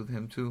it is with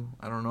him too.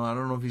 I don't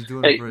know if he's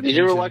doing it for attention. Did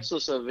you ever watch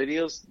those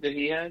videos that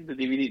he had, the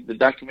DVD, the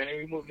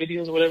documentary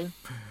videos or whatever?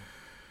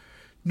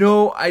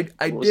 No, I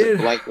was did. It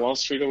Black Wall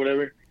Street or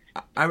whatever?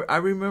 I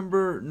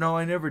remember. No,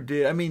 I never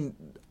did. I mean,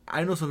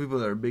 I know some people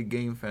that are big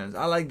game fans.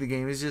 I like the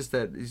game. It's just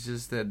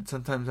that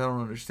sometimes I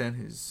don't understand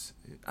his.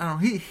 I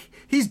don't know.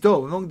 He's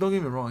dope. Don't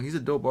get me wrong. He's a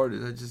dope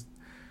artist.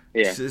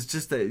 It's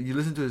just that you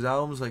listen to his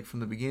albums like from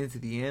the beginning to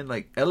the end.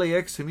 Like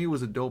LAX to me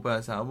was a dope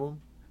ass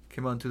album.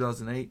 Came out in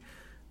 2008.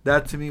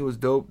 That to me was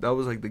dope. That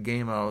was like the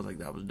game. I was like,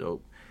 that was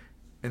dope.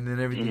 And then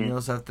everything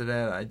else after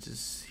that,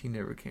 he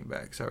never came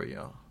back. Sorry,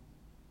 y'all.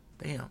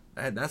 Damn.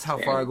 That's how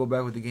far I go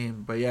back with the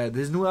game. But yeah,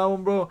 this new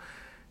album, bro,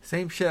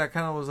 same shit. I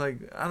kind of was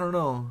like, I don't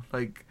know.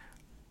 Like,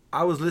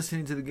 I was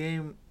listening to the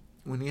game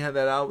when he had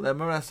that album. I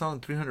remember that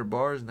song 300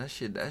 Bars, and that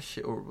shit,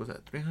 or was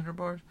that 300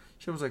 Bars?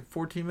 Shit was like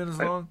 14 minutes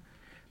long.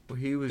 Where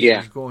he was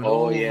just going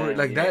over it.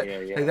 Like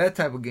that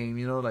type of game,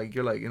 you know, like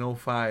you're like in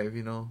 05,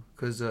 you know,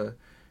 because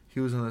he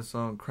was on that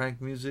song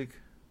Crank Music,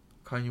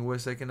 Kanye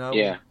West's second album.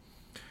 Yeah.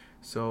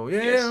 So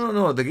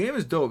no, the game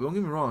is dope. Don't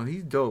get me wrong,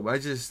 he's dope. I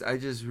just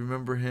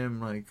remember him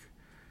like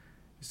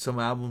some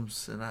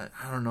albums, and I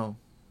don't know.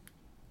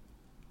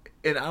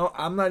 And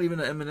I'm not even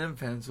an Eminem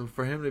fan, so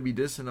for him to be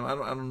dissing him, I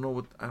don't know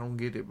what, I don't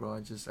get it, bro.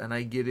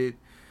 I get it,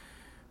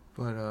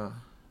 but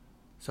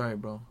sorry,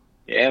 bro.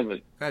 Yeah,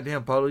 but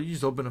goddamn, Paulo, you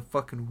just opened a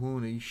fucking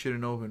wound that you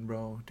shouldn't open,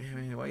 bro.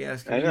 Damn it, why you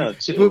asking? I know,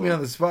 you put me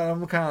on the spot.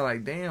 I'm kind of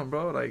like, damn,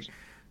 bro, like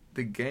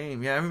the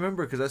game. Yeah, I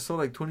remember because I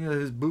sold like 20 of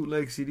his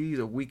bootleg CDs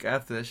a week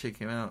after that shit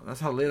came out. That's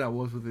how late I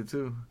was with it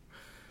too.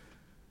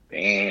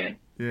 Damn.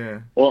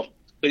 Yeah. Well,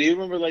 but you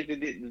remember like the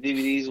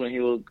DVDs when he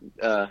would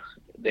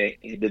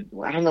he did,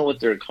 I don't know what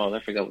they're called.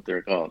 I forgot what they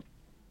were called.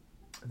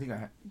 I think I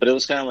had. But it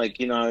was kind of like,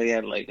 you know, he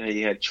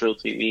had Trill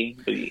TV,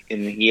 but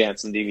he had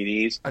some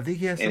DVDs. I think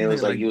he had something, and it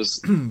was like he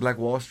was Black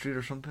Wall Street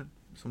or something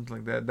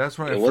like that. That's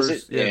when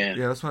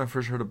that's when I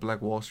first heard of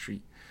Black Wall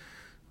Street,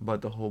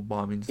 about the whole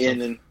bombing stuff.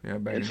 And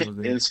then, back in those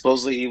days. And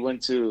supposedly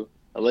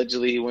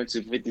allegedly he went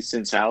to 50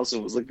 Cent's house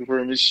and was looking for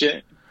him and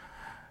shit.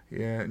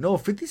 Yeah, no,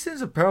 50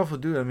 Cent's a powerful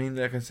dude. I mean,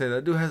 like I said,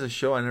 that dude has a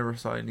show. I never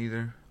saw it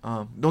neither.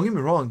 Don't get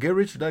me wrong, Get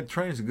Rich or Die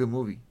Trying is a good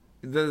movie.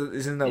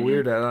 Isn't that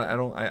weird that I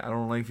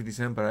don't like 50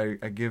 Cent, but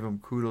I give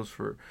him kudos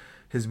for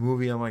his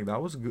movie. I'm like,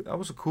 that was good. That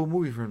was a cool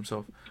movie for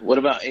himself. What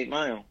about 8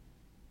 Mile?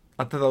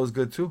 I thought that was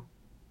good too.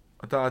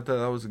 I thought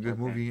that was a good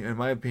movie in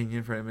my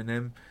opinion for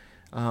Eminem.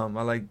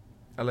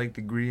 I like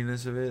the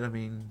greediness of it. I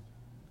mean,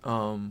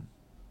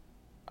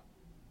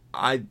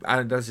 I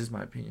that's just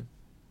my opinion.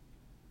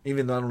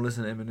 Even though I don't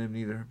listen to Eminem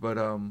neither, but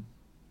I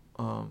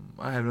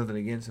have nothing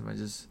against him. I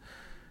just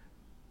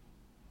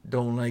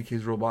don't like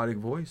his robotic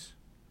voice.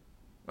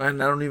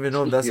 And I don't even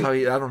know if that's how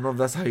he. I don't know if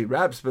that's how he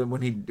raps. But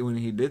when he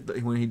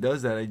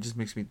does that, it just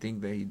makes me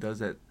think that he does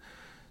that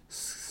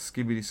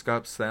skibbity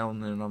scop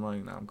sound. And I'm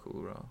like, nah, I'm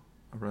cool, bro.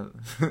 I'd rather.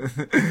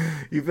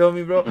 You feel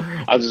me, bro?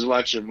 I'll just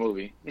watch your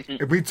movie.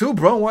 Me too,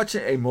 bro. I'm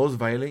watching A Most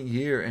Violent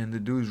Year, and the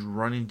dude's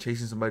running,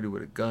 chasing somebody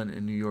with a gun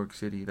in New York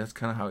City. That's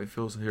kind of how it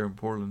feels here in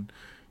Portland.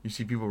 You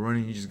see people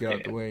running, you just get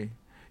out the way.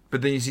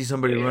 But then you see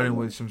somebody running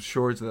with some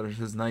shorts that are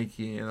says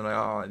Nike, and they're like,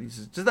 "Oh,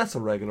 that's a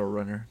regular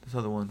runner." This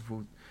other one,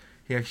 fool,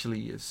 he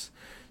actually is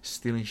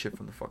stealing shit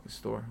from the fucking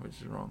store,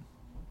 which is wrong.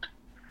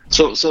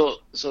 So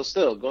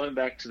still going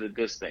back to the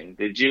Gus thing.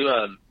 Did you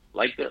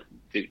like the?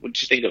 What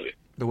did you think of it?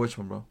 The which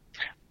one, bro?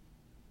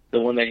 The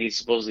one that he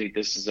supposedly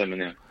disses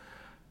Eminem.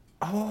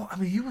 Oh, I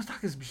mean, he was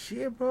talking some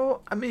shit,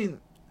 bro. I mean,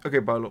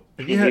 okay, Pablo.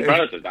 He brought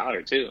up the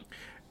daughter too.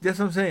 That's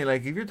what I'm saying.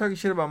 Like, if you're talking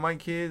shit about my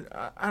kid,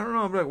 I don't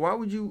know. I'm like, why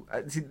would you?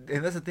 See,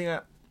 and that's the thing.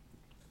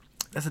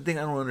 That's the thing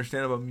I don't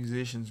understand about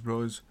musicians,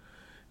 bro.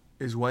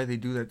 Is why they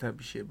do that type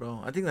of shit,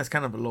 bro. I think that's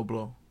kind of a low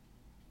blow.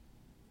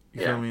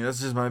 You feel me?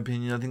 That's just my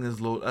opinion. I think that's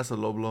low. That's a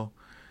low blow,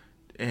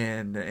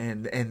 and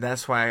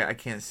that's why I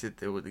can't sit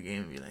there with the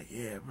game and be like,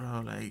 yeah, bro.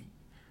 Like,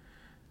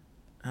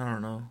 I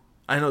don't know.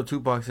 I know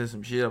Tupac said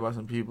some shit about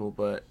some people,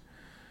 but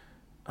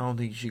I don't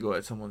think you should go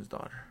at someone's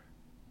daughter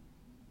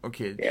or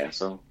kids. Yeah.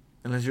 So.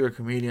 Unless you're a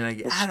comedian,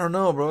 I don't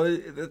know, bro.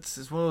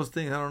 It's one of those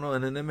things. I don't know.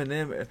 And then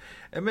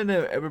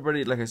Eminem,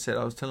 everybody, like I said,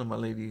 I was telling my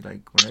lady,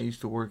 like when I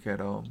used to work at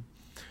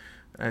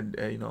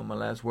my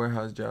last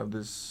warehouse job.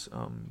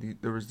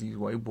 There was these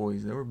white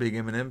boys. They were big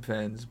Eminem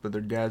fans, but their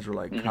dads were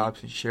like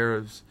cops and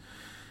sheriffs.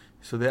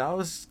 So I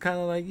was kind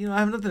of like, I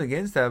have nothing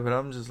against that, but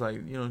I'm just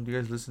like, do you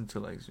guys listen to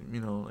like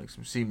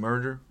some C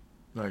Murder?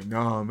 Like,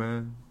 nah,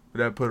 man. Would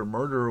that put a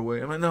murderer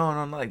away? I'm like, no,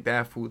 not like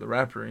that fool, the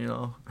rapper,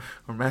 or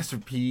Master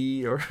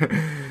P, or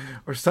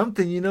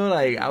something,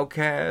 like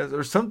Outkast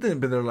or something.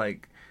 But they're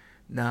like,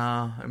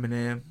 nah,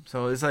 Eminem.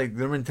 So it's like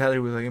their mentality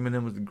was like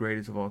Eminem was the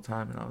greatest of all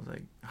time, and I was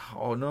like,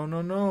 oh no.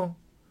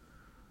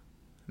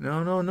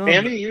 Hey,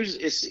 how many years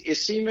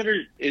is C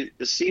Murder?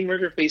 Is C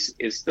Murderface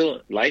is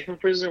still life in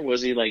prison? Or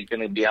was he like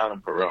gonna be out on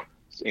parole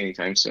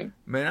anytime soon?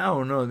 Man, I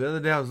don't know. The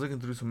other day I was looking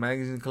through some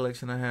magazine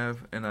collection I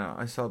have, and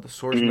I saw the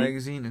Source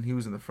magazine, and he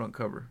was in the front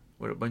cover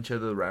with a bunch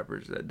of other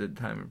rappers that did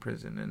time in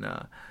prison, and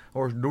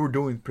or were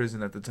doing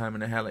prison at the time,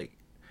 and they had like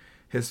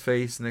his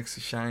face next to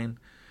Shine,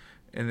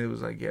 and it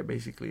was like,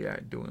 basically,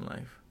 doing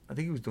life. I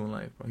think he was doing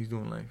life, bro. He's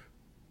doing life.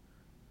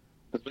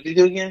 What did he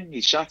do again?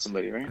 He shot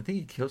somebody, right? I think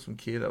he killed some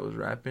kid that was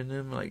rapping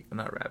him, like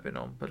not rapping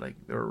him, but like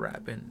they were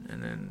rapping,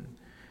 and then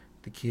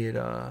the kid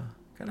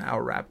kind of out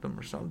rapped him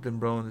or something,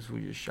 bro, and this fool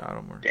just shot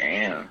him.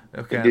 Damn.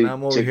 Okay, and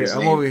I'm over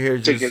here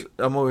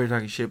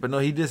talking shit, but no,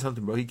 he did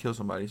something, bro. He killed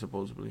somebody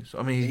supposedly. So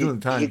I mean, he's doing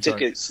time. He took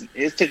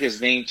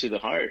his name to the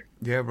heart.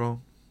 Yeah,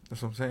 bro.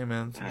 That's what I'm saying,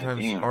 man.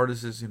 Sometimes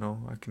artists,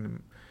 I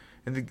can.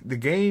 And the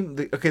game,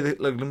 look,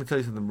 let me tell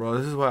you something, bro.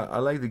 This is why I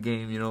like the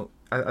game,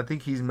 I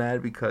think he's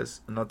mad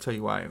because, and I'll tell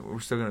you why. We're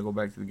still going to go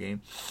back to the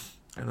game.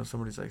 I know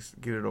somebody's like,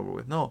 get it over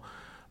with. No,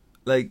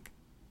 like,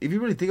 if you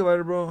really think about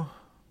it, bro,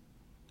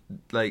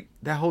 like,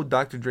 that whole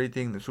Dr. Dre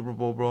thing, the Super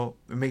Bowl, bro,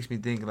 it makes me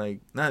think, like,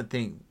 not a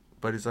thing,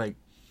 but it's like,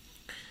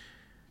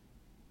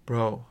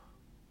 bro,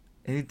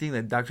 anything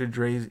that Dr.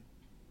 Dre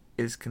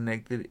is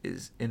connected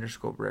is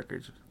Interscope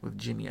Records with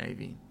Jimmy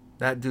Iovine.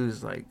 That dude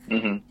is like,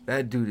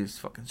 that dude is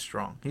fucking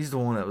strong. He's the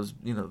one that was,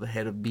 the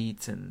head of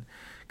Beats, and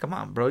come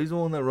on, bro. He's the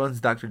one that runs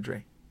Dr.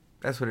 Dre.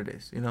 That's what it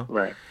is,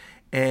 Right.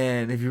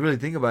 And if you really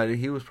think about it,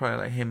 he was probably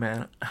like, hey,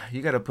 man,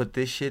 you got to put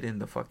this shit in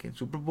the fucking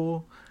Super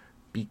Bowl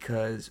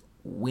because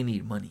we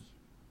need money.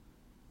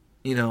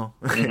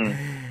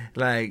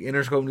 Like,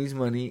 Interscope needs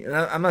money. And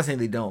I'm not saying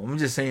they don't. I'm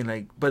just saying,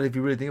 like, but if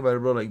you really think about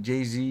it, bro, like,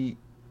 Jay-Z,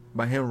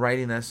 by him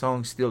writing that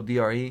song, Still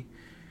D.R.E.,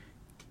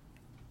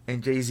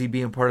 and Jay-Z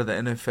being part of the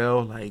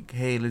NFL, like,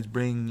 hey, let's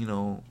bring,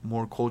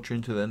 more culture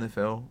into the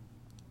NFL.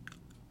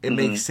 It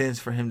makes sense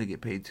for him to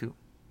get paid too.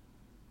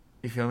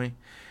 You feel me?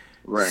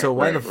 Right. So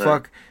why the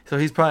fuck? So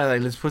he's probably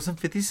like, let's put some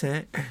 50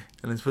 Cent and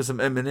let's put some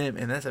Eminem,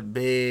 and that's a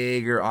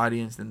bigger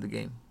audience than the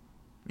game.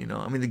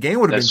 I mean, the game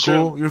would have been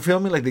cool. You feel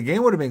me? Like, the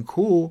game would have been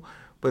cool,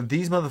 but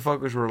these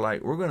motherfuckers were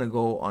like, we're gonna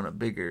go on a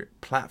bigger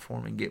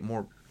platform and get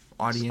more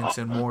audience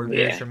and more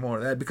this and more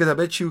of that, because I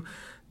bet you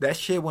that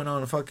shit went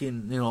on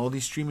fucking, all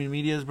these streaming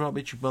medias, bro. I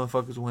bet you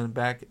motherfuckers went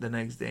back the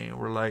next day and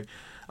were like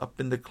up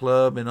in the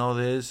club and all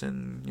this,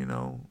 and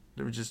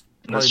they were just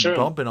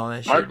bumping all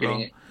that shit,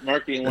 bro.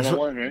 Marketing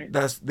 101, right?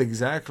 That's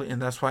exactly,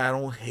 and that's why I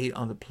don't hate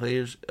on the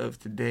players of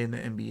today in the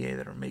NBA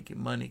that are making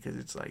money, because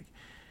it's like,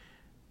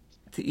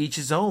 to each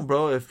his own,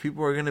 bro. If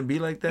people are gonna be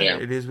like that,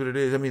 it is what it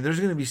is. I mean, there's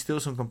gonna be still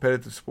some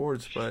competitive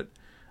sports, but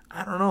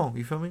I don't know.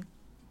 You feel me?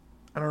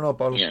 I don't know,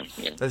 Pablo. Yeah.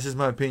 That's just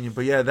my opinion.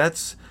 But yeah,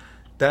 that's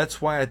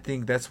why I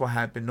think that's what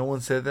happened. No one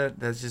said that.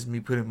 That's just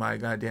me putting my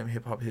goddamn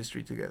hip hop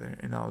history together,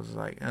 and I was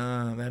like,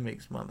 that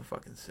makes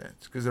motherfucking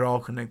sense, because they're all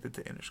connected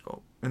to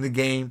Interscope. In the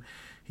game,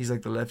 he's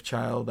like the left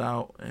child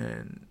out,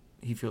 and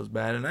he feels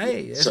bad, and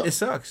hey, it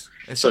sucks.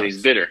 So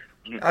he's bitter.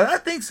 I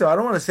think so. I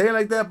don't want to say it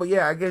like that, but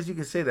yeah, I guess you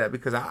can say that,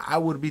 because I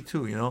would be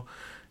too.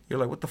 You're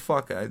like, what the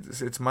fuck?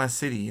 It's my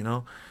city,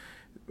 and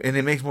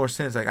it makes more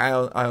sense. Like, I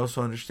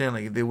also understand,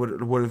 like, if they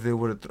would, what if they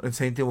would have, and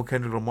same thing with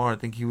Kendrick Lamar. I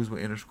think he was with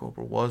Interscope,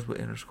 or was with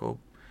Interscope.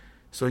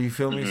 So you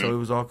feel me? So Mm-hmm. it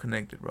was all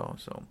connected, bro.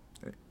 So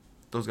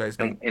those guys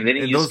make And then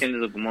he and used those.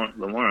 Kendrick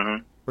Lamar, huh?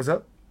 What's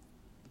up?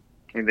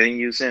 And then he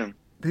used him.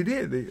 They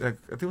did. They like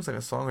I think it was like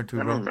a song or two,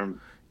 I don't bro. remember.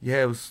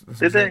 Yeah, it was.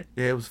 That's what I'm Did saying.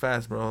 they? Yeah, it was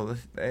fast, bro.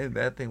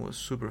 That thing was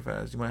super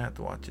fast. You might have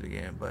to watch it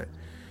again, but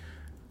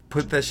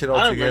put that shit all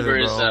All I together,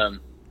 remember is bro.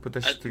 Put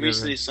that I shit together.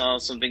 recently saw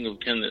something of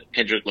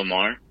Kendrick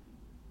Lamar,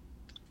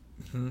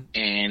 Hmm.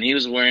 and he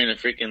was wearing a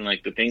freaking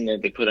like the thing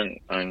that they put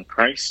on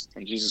Christ,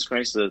 on Jesus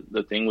Christ,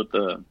 the thing with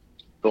the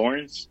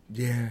thorns,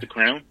 Yeah, the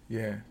crown.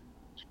 yeah,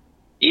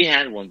 He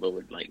had one, but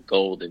with like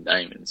gold and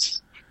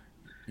diamonds.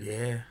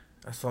 yeah.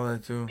 I saw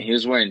that too. And he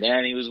was wearing that.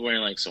 And he was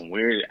wearing like some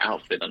weird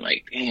outfit. I'm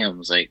like, damn.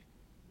 It's like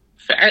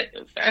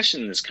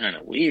fashion is kind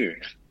of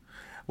weird.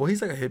 Well,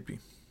 he's like a hippie.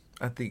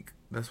 I think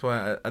that's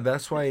why.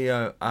 That's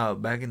why.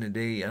 Back in the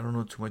day, I don't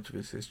know too much of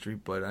his history,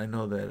 but I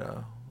know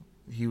that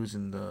he was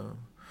in the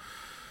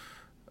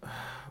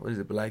what is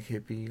it, Black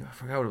Hippie? I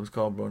forgot what it was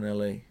called, bro, in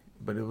L.A.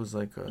 But it was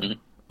like a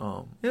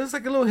Mm-hmm. it was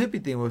like a little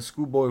hippie thing with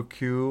Schoolboy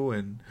Q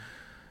and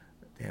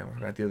damn, I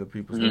forgot the other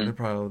people's name. They're Mm-hmm.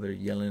 probably over there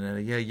yelling at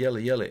it. Yeah,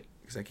 yell it,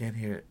 because I can't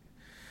hear it.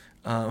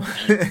 Um,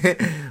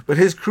 Mm-hmm. but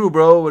his crew,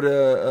 bro,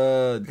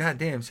 with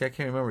goddamn, see, I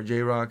can't remember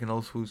J Rock and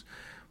those fools.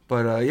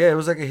 But yeah, it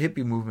was like a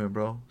hippie movement,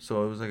 bro.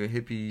 So it was like a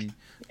hippie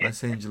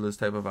Los Angeles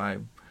type of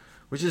vibe,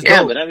 which is Yeah,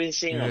 dope. but I've been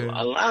seeing Yeah.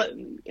 a lot.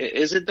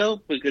 Is it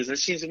dope? Because I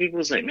see some people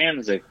was like, man,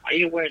 it's like, why are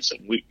you wearing some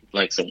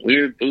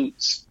weird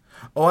boots?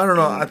 Oh, I don't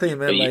know. I And think he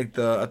but meant you, like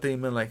the. I think he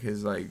meant like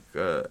his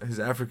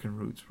African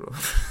roots, bro.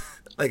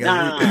 Like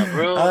nah,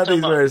 bro, I'm I think talking he's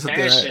about wearing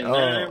something. fashion, Oh,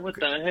 man. What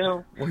the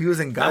hell? well, he was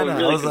in I Ghana. was I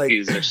really was like,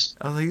 confused.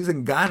 he was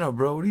in Ghana,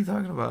 bro. What are you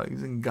talking about? He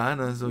was in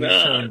Ghana, so he's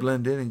trying to No,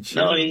 blend in and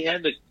no, chill.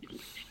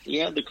 he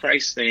had the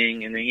Christ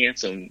thing, and then he had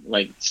some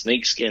like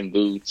snakeskin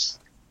boots.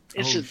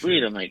 It's Oh just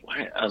weird. shit. I'm like,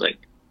 why? I was like,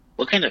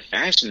 what kind of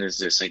fashion is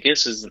this? I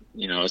guess is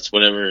it's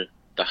whatever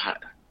the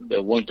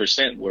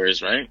 1%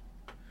 wears, right?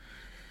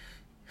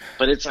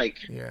 But it's like,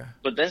 Yeah.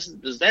 but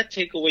does that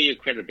take away your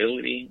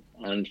credibility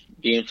on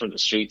being from the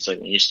streets? Like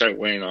when you start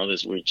wearing all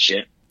this weird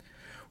shit.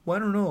 Well, I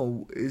don't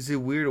know. Is it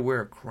weird to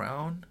wear a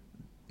crown?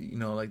 You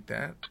know, like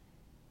that.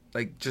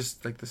 Like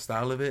just like the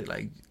style of it,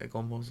 like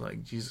almost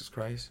like Jesus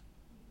Christ.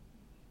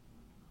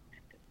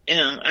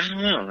 Yeah, I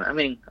don't know. I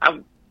mean, I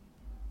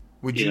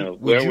Would you?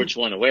 Would wear you? what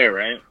you want to wear,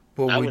 right?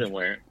 But I would wouldn't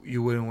wear it.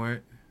 you wouldn't wear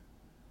it?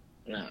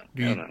 No,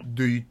 Do I don't you? know.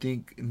 Do you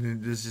think? And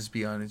then let's just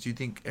be honest. You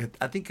think?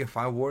 I think if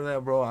I wore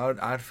that, bro,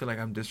 I'd feel like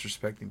I'm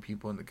disrespecting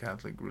people in the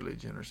Catholic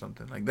religion or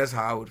something. Like that's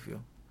how I would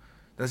feel.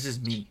 That's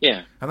just me.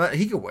 Yeah, I'm not.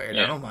 He could wear it.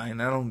 I yeah, don't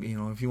mind. I don't.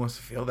 If he wants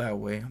to feel that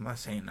way, I'm not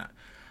saying that.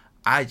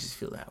 I just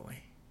feel that way.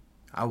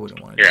 I wouldn't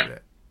want to do yeah,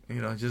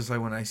 that. Just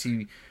like when I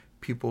see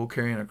people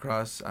carrying a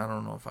cross, I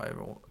don't know if I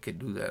ever could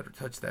do that or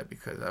touch that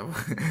because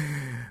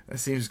that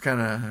seems kind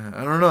of.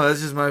 I don't know.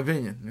 That's just my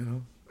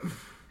opinion.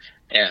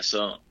 yeah.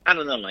 So I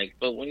don't know, like,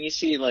 but when you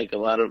see like a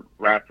lot of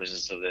rappers and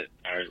stuff that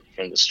are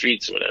from the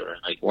streets or whatever,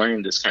 like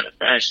wearing this kind of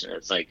fashion,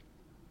 it's like,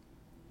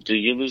 do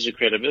you lose your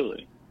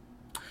credibility?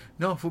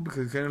 No, fool,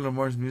 because Kendrick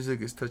Lamar's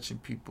music is touching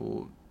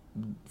people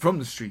from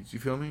the streets. You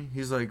feel me?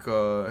 He's like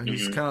Hmm.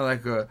 he's kind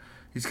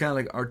of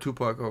like our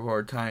Tupac of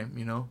our time.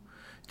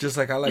 Just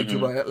like I like Hmm.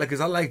 Tupac, like, cause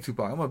I like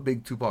Tupac. I'm a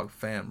big Tupac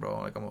fan, bro.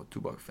 Like I'm a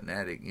Tupac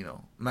fanatic. I'm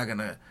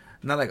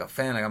not like a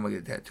fan. Like I'm gonna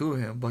get a tattoo of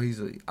him, but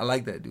I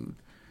like that dude,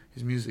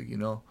 his music.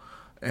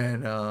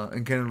 And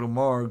Kendrick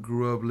Lamar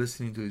grew up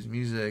listening to his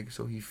music,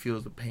 so he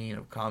feels the pain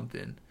of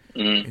Compton, Hmm.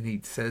 and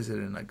he says it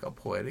in like a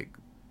poetic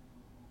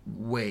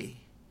way.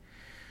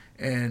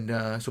 And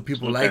so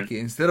people Okay. like it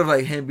instead of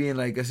like him being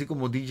like así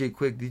como DJ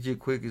Quick. DJ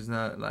Quick is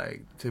not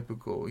like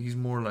typical. He's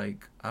more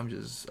like I'm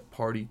just a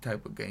party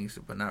type of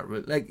gangster, but not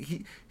really. Like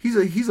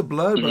he's a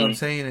blood, but I'm Hmm.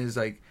 saying is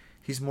like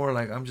he's more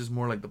like I'm just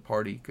more like the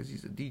party because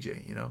he's a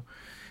DJ.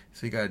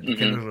 So you got Hmm.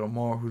 Kendrick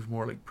Lamar who's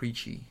more like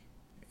preachy,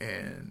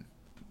 and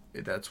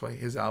that's why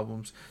his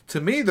albums to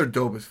me they're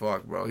dope as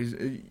fuck, bro.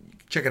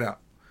 Check it out.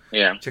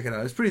 Yeah. Check it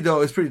out. It's pretty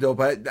dope. It's pretty dope.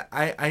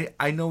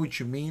 I know what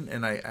you mean,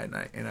 and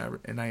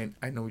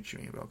I know what you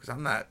mean, bro. Because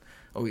I'm not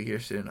over here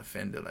sitting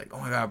offended, like, oh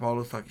my god,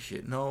 Paulo's talking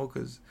shit. No,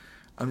 because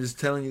I'm just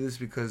telling you this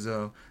because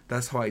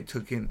that's how I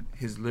took in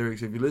his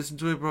lyrics. If you listen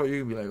to it, bro,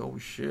 you're gonna be like, oh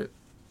shit,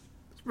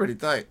 it's pretty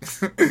tight.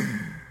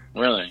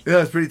 Really.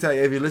 Yeah, it's pretty tight.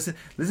 If you listen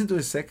to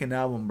his second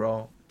album,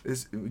 bro.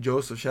 It's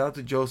Joseph. Shout out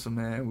to Joseph,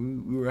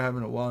 man. We were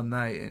having a wild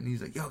night, and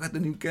he's like, yo, I got the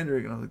new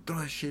Kendrick, and I was like, throw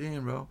that shit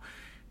in, bro.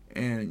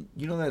 And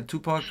you know that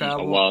Tupac A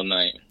album? wild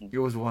night. It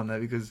was one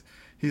night because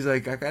he's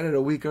like, I got it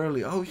a week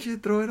early. Oh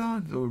shit, throw it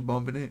on. So we're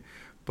bumping it.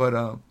 But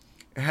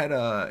it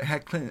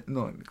had Clinton.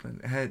 No, Clinton.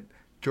 It had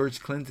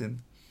George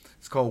Clinton.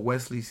 It's called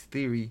Wesley's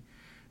Theory.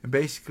 And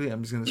basically,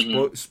 I'm just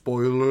gonna Hmm.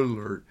 spoiler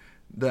alert.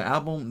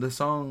 The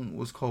song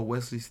was called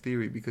Wesley's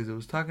Theory because it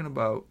was talking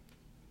about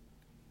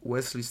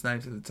Wesley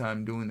Snipes at the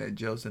time doing that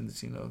jail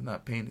sentence, of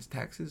not paying his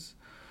taxes.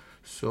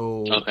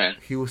 So Okay.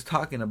 he was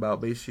talking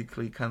about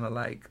basically kind of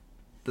like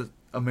the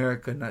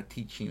America not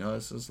teaching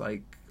us as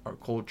like our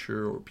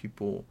culture or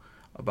people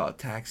about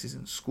taxes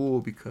in school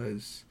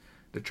because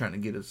they're trying to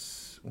get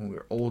us when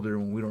we're older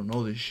when we don't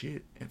know this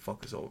shit and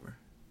fuck us over.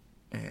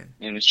 And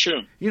it's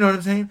true. You know what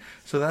I'm saying?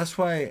 So that's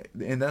why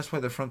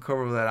the front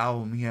cover of that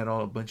album, he had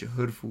all a bunch of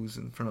hood fools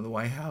in front of the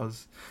White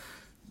House,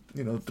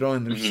 you know,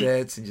 throwing their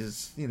sets and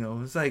just, you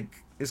know,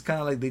 it's kind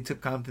of like they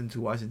took Compton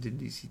to Washington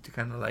D.C. to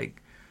kind of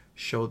like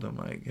show them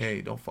like,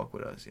 hey, don't fuck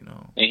with us, you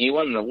know. And he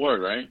won an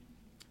award, right?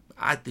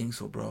 I think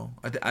so, bro.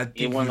 I think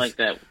he won like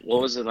that.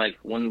 What was it, like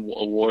one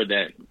award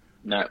that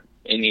not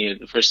any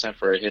the first time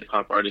for a hip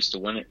hop artist to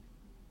win it?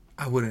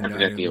 I wouldn't. I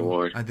forgot the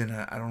award. I did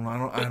not. I don't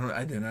know.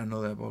 I did not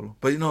know that, Pablo.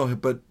 But you know,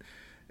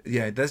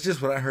 yeah, that's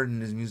just what I heard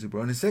in his music,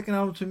 bro. And his second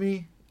album to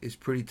me is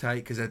pretty tight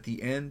because at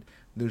the end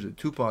there's a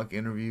Tupac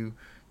interview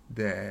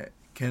that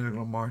Kendrick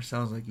Lamar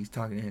sounds like he's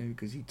talking to him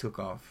because he took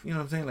off. You know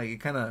what I'm saying? Like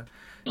it kind of,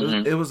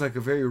 it was like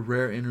a very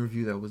rare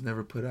interview that was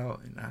never put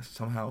out, and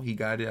somehow he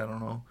got it. I don't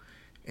know.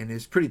 And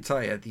it's pretty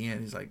tight at the end.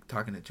 He's like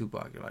talking to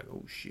Tupac. You're like,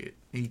 oh shit.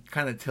 He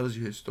kind of tells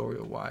you his story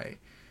of why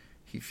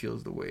he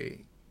feels the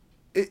way.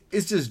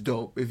 It's just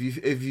dope. If you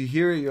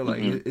hear it, you're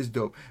like, it's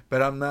dope.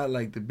 But I'm not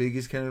like the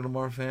biggest Kendrick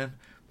Lamar fan.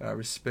 But I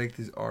respect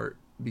his art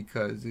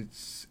because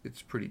it's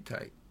pretty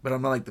tight. But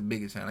I'm not like the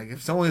biggest fan. Like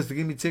if someone has to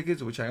give me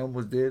tickets, which I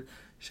almost did,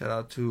 shout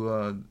out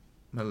to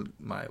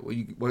my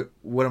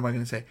what am I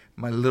gonna say?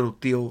 My little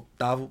tío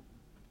Tavo.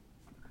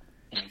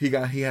 He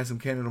had some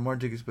Kendrick Lamar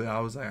tickets, but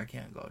I was like, I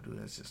can't go,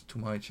 dude. That's just too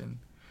much. And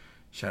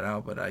shout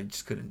out, but I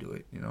just couldn't do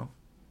it, you know.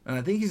 And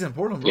I think he's in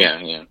Portland, bro. Yeah.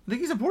 I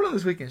think he's in Portland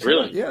this weekend.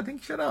 Really? Yeah, I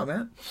think shout out,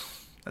 man.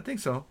 I think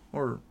so,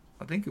 or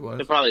I think it was.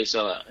 It probably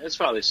sold out. It's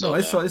probably sold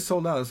out. No, it's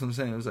sold out. That's what I'm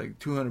saying. It was like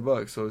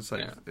 $200, so it's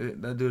like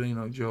that dude ain't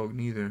no joke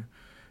neither.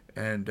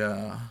 And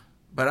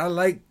but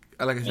like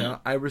I said,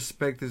 I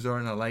respect his art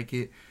and I like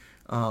it.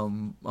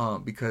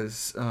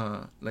 Because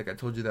like I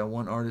told you, that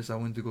one artist I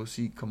went to go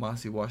see,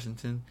 Kamasi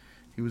Washington.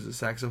 He was a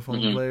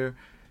saxophone player.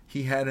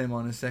 He had him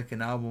on his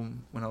second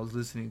album when I was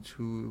listening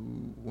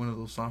to one of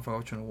those songs. I forgot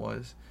which one it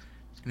was.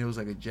 And it was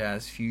like a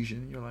jazz fusion.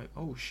 And you're like,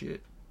 oh,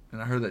 shit.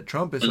 And I heard that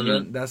trumpet, so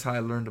that's how I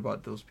learned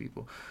about those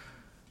people.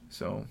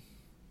 So,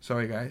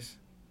 sorry, guys.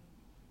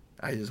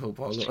 I just hope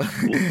Paulo.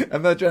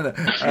 I'm not trying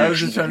to. I was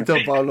just trying to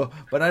tell Paulo.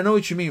 But I know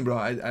what you mean, bro.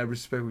 I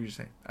respect what you're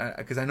saying.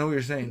 Because I know what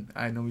you're saying.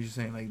 I know what you're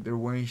saying. Like, they're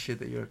wearing shit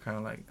that you're kind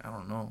of like, I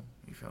don't know.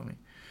 You feel me?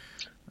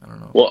 I don't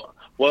know.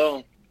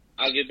 Well,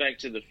 I'll get back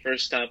to the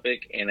first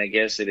topic, and I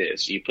guess it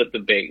is. You put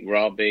the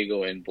raw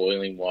bagel in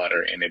boiling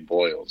water, and it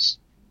boils,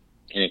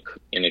 and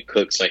it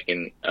cooks like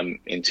in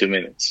 2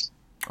 minutes.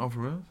 Oh, for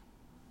real?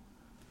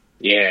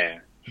 Yeah.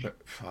 But,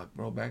 fuck,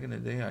 bro. Back in the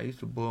day, I used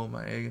to boil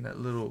my egg in that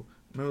little.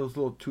 Remember those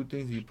little two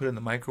things that you put in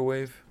the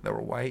microwave that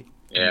were white?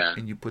 Yeah.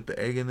 And you put the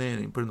egg in there,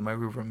 and you put it in the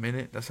microwave for a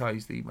minute. That's how I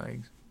used to eat my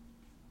eggs.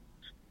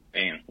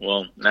 Damn.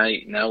 Well,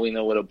 now we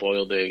know what a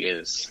boiled egg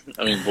is.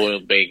 I mean,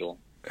 boiled bagel.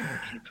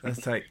 That's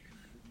tight.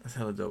 That's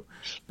hella dope.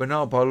 But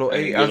no, Paulo,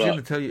 hey, I was going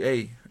to tell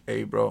you,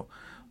 hey, bro.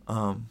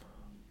 One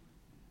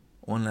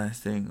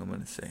last thing I'm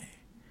going to say.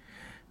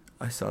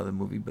 I saw the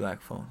movie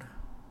Black Phone.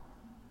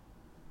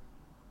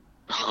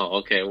 Oh,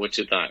 okay. What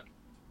you thought?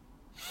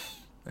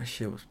 That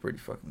shit was pretty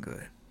fucking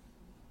good.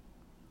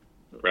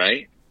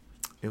 Right?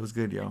 It was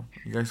good, yo.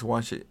 You guys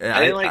watch it.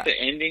 I didn't like the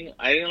ending.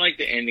 I didn't like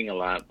the ending a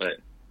lot,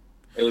 but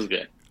it was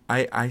good.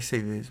 I say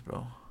this,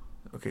 bro.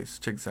 Okay, so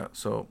check this out.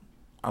 So,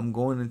 I'm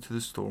going into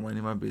the store,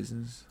 minding my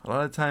business. A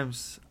lot of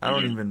times, I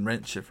don't even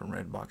rent shit from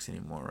Redbox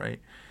anymore, right?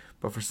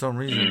 But for some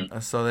reason, I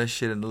saw that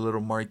shit in the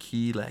little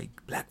marquee, like,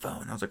 Black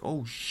Phone. I was like,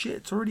 oh, shit,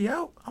 it's already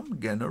out? I'm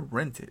gonna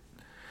rent it.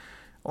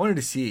 I wanted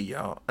to see it,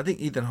 y'all. I think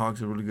Ethan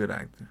Hawke's a really good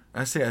actor.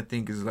 I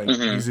think is like,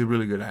 he's a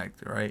really good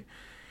actor, right?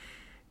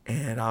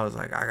 And I was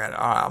like, all right,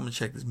 I'm gonna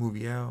check this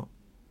movie out.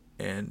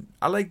 And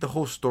I like the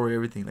whole story,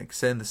 everything, like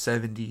set in the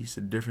 70s,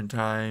 a different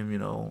time, you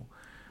know.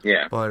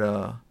 Yeah.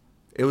 But,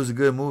 it was a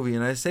good movie,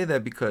 and I say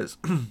that because,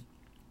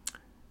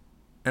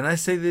 and I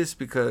say this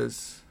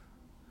because,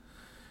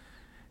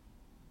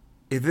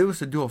 if it was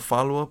to do a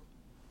follow-up,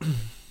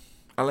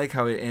 I like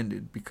how it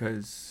ended,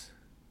 because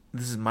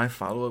this is my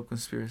follow-up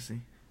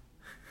conspiracy.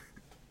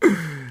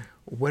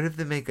 What if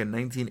they make a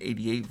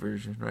 1988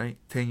 version, right?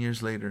 10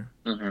 years later,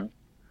 and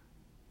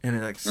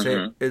it like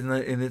set,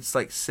 and it's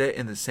like set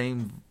in the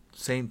same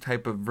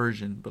type of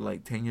version, but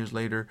like 10 years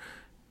later,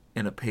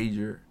 in a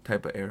pager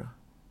type of era.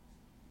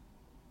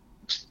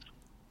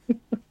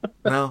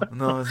 No,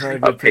 it's not a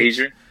good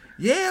pager.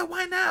 Yeah,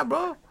 why not,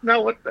 bro?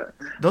 No, what the?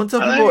 Don't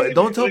tell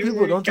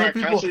people.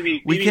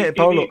 We can't,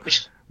 Paulo.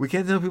 We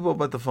can't tell people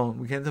about the phone.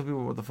 We can't tell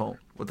people what the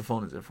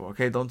phone is there for.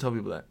 Okay, don't tell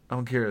people that. I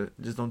don't care.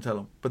 Just don't tell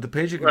them. But the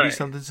pager could be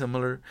something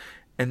similar,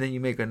 and then you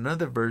make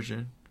another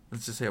version.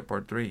 Let's just say a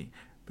part 3,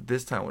 but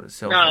this time with a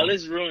cell phone. No,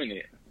 let's ruin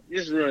it.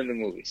 Just ruin the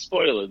movie.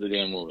 Spoiler the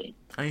damn movie.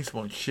 I ain't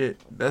spoiling shit.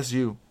 That's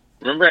you.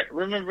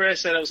 Remember I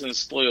said I was gonna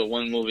spoil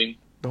one movie?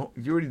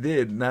 You already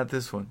did. Not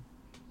this one.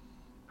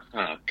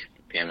 Oh,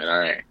 damn it! All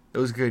right. It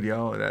was good,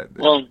 y'all.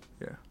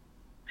 Yeah.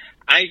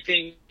 I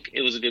think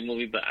it was a good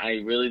movie, but I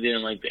really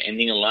didn't like the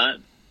ending a lot.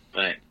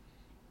 But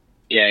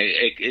yeah,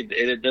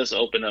 it does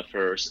open up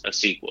for a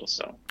sequel.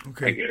 So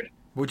okay. I get it.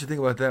 What'd you think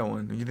about that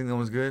one? You think that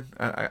was good?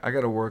 I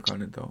got to work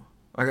on it though.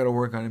 I got to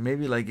work on it.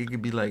 Maybe like it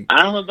could be like,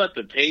 I don't know about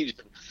the page.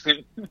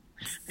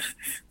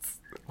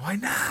 Why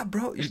not,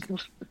 bro?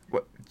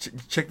 What?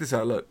 Check this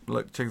out.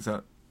 Look, check this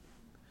out.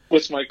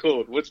 What's my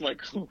code? What's my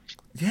code?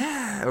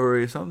 Yeah,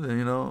 or something,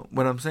 you know.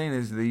 What I'm saying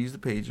is they use the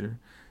pager,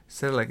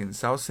 set it like in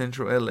South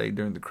Central LA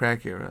during the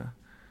crack era,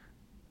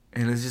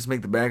 and let's just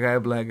make the bad guy a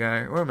black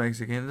guy or a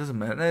Mexican. It doesn't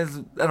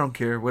matter. I don't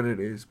care what it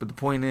is. But the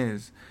point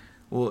is,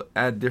 we'll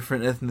add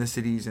different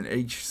ethnicities in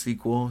each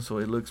sequel so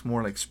it looks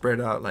more like spread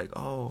out, like,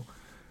 oh,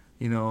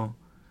 you know.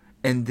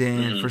 And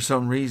then for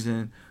some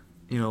reason,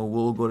 you know,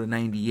 we'll go to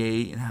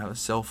 98 and have a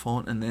cell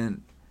phone, and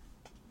then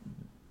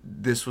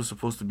this was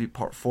supposed to be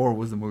part 4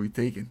 was the movie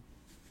Taken.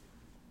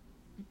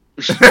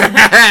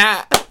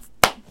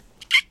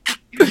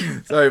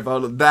 Sorry,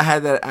 Pablo. I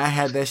had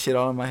that shit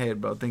all in my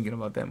head, bro, thinking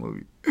about that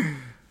movie.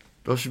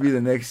 Those should be the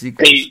next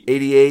sequels.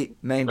 88,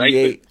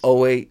 98,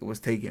 08 was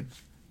Taken.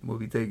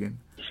 Movie Taken.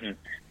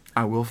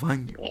 I will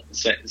find you. Well,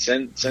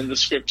 send the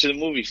script to the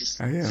movies.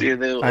 I am. See if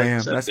they'll I am.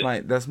 accept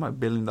it. That's my $1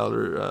 billion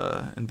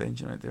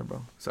invention right there,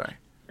 bro. Sorry.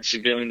 That's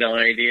your $1 billion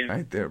idea.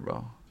 Right there,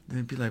 bro.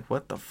 They'd be like,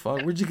 "What the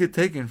fuck? Where'd you get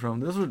Taken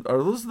from? Are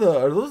those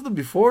the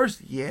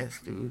befores?" Yes,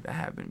 dude, that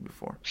happened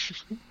before.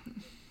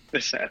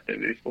 This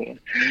happened before.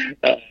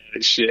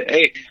 Shit.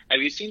 Hey, have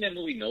you seen that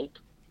movie Nope?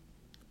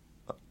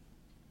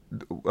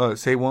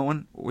 Say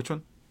one. Which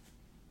one?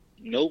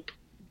 Nope.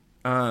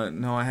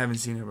 No, I haven't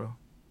seen it, bro.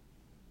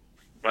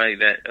 Right,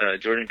 that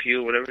Jordan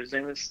Peele, whatever his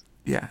name is.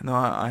 Yeah, no,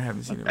 I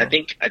haven't seen it, bro. I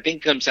think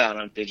it comes out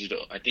on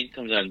digital. I think it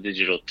comes out on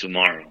digital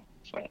tomorrow.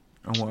 So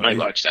I might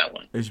watch that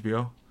one.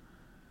 HBO.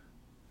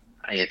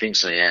 I think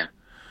so, yeah.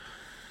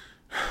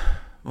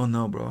 Well,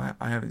 no, bro,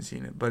 I haven't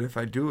seen it. But if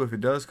it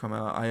does come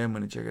out, I am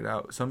gonna check it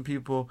out. Some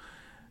people,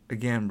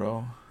 again,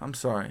 bro, I'm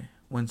sorry.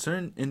 When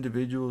certain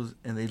individuals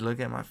and they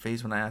look at my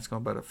face when I ask them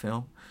about a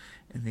film,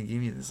 and they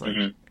give me this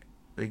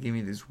they give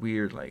me this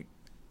weird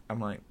I'm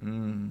like,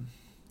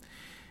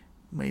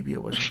 maybe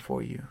it wasn't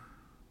for you.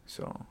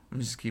 So I'm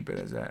just keep it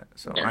as that.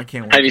 So I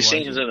can't wait. Have you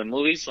seen his other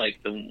movies? Like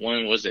the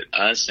one, was it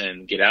Us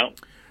and Get Out?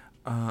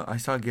 I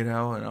saw Get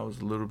Out and I was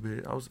a little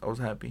bit. I was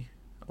happy.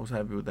 I was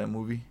happy with that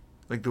movie.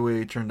 Like the way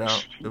it turned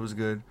out, it was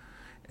good.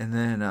 And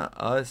then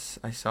Us,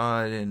 I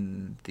saw it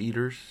in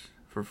theaters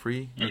for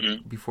free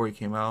before it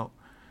came out,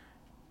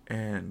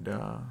 and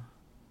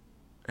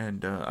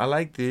I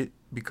liked it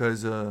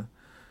because I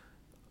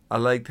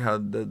liked how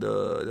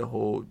the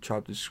whole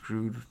chopped and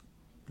screwed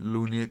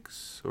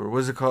Lunix, or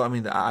what's it called? I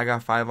mean, I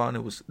Got Five on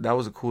it. That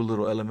was a cool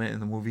little element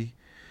in the movie,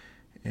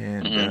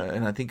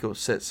 and I think it was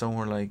set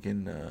somewhere like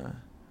in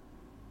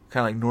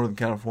kind of like Northern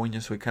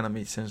California, so it kind of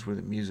made sense where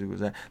the music was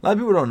at. A lot of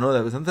people don't know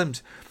that, but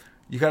sometimes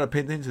you gotta pay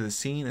attention to the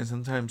scene, and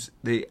sometimes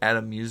they add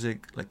a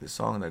music like the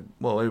song that,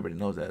 well, everybody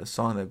knows that, a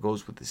song that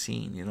goes with the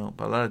scene, you know.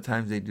 But a lot of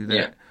times they do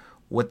that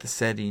with the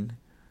setting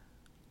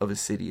of a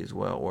city as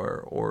well,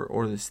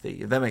 or the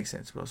state, if that makes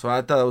sense, bro. So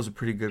I thought that was a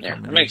pretty good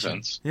combination. That makes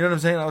sense. You know what I'm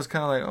saying? I was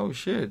kind of like, oh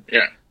shit,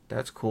 yeah,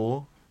 that's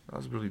cool. That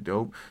was really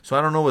dope. So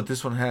I don't know what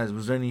this one has.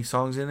 Was there any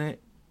songs in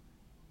it?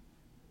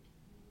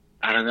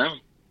 I don't know.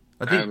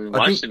 I haven't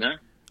watched it now.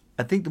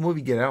 I think the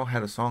movie Get Out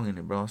had a song in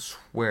it, bro. I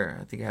swear.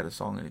 I think it had a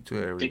song in it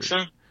too. Think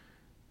so?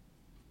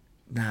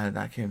 Nah,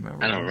 I can't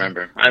remember. I don't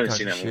remember. I haven't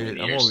seen that movie in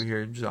years. I'm over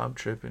here. I'm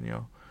tripping,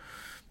 yo.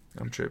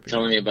 I'm tripping.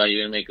 Telling me about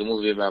you to make a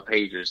movie about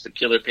pagers, the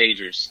killer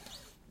pagers.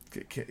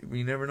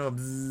 You never know.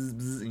 Bzz,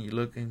 bzz, and you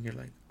look and you're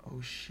like,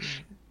 oh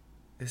shit.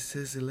 It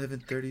says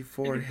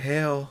 11:34.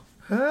 Hell.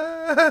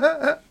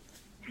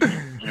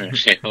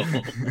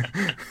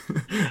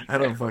 I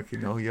don't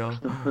fucking know, yo.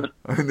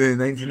 And then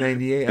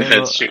 1998,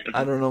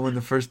 I don't know when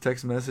the first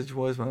text message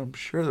was, but I'm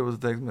sure there was a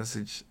text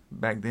message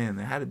back then.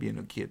 There had to be a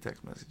Nokia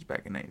text message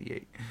back in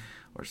 98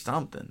 or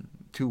something.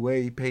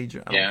 Two-way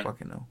pager. I don't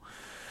fucking know.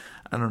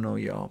 I don't know,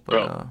 y'all.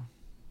 But,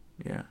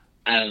 yeah.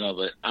 I don't know,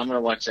 but I'm going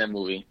to watch that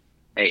movie.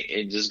 Hey,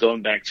 and just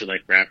going back to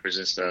like rappers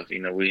and stuff, you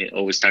know, we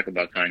always talk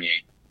about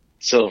Kanye.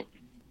 So,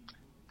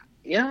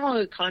 you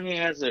know, Kanye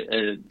has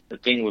a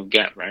thing with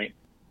Gap, right?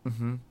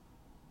 Mm-hmm.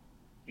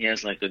 He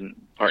has like a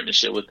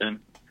partnership with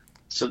them.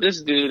 So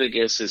this dude, I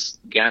guess, his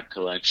Gap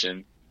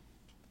collection,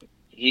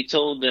 he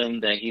told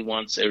them that he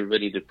wants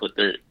everybody to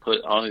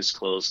put all his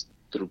clothes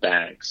through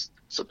bags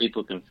so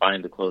people can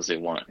find the clothes they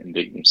want and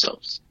dig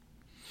themselves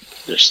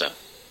their stuff.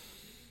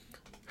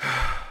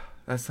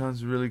 That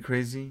sounds really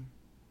crazy.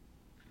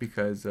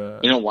 Because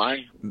you know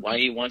why? Why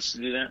he wants to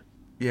do that?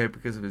 Yeah,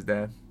 because of his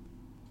dad.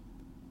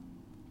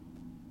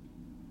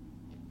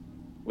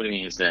 What do you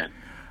mean his dad?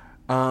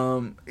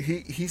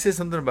 He said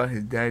something about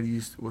his dad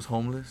was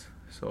homeless,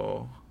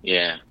 so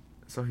yeah.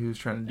 So he was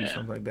trying to do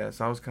something like that.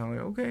 So I was kind of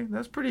like, okay,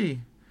 that's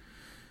pretty.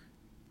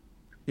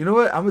 You know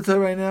what? I'm gonna tell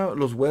you right now,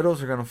 Los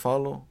Güeros are gonna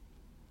follow,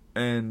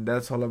 and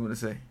that's all I'm gonna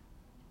say.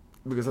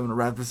 Because I'm gonna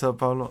wrap this up,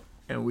 Pablo,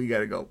 and we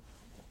gotta go.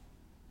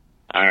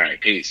 All right,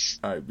 peace.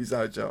 All right, peace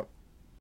out, y'all.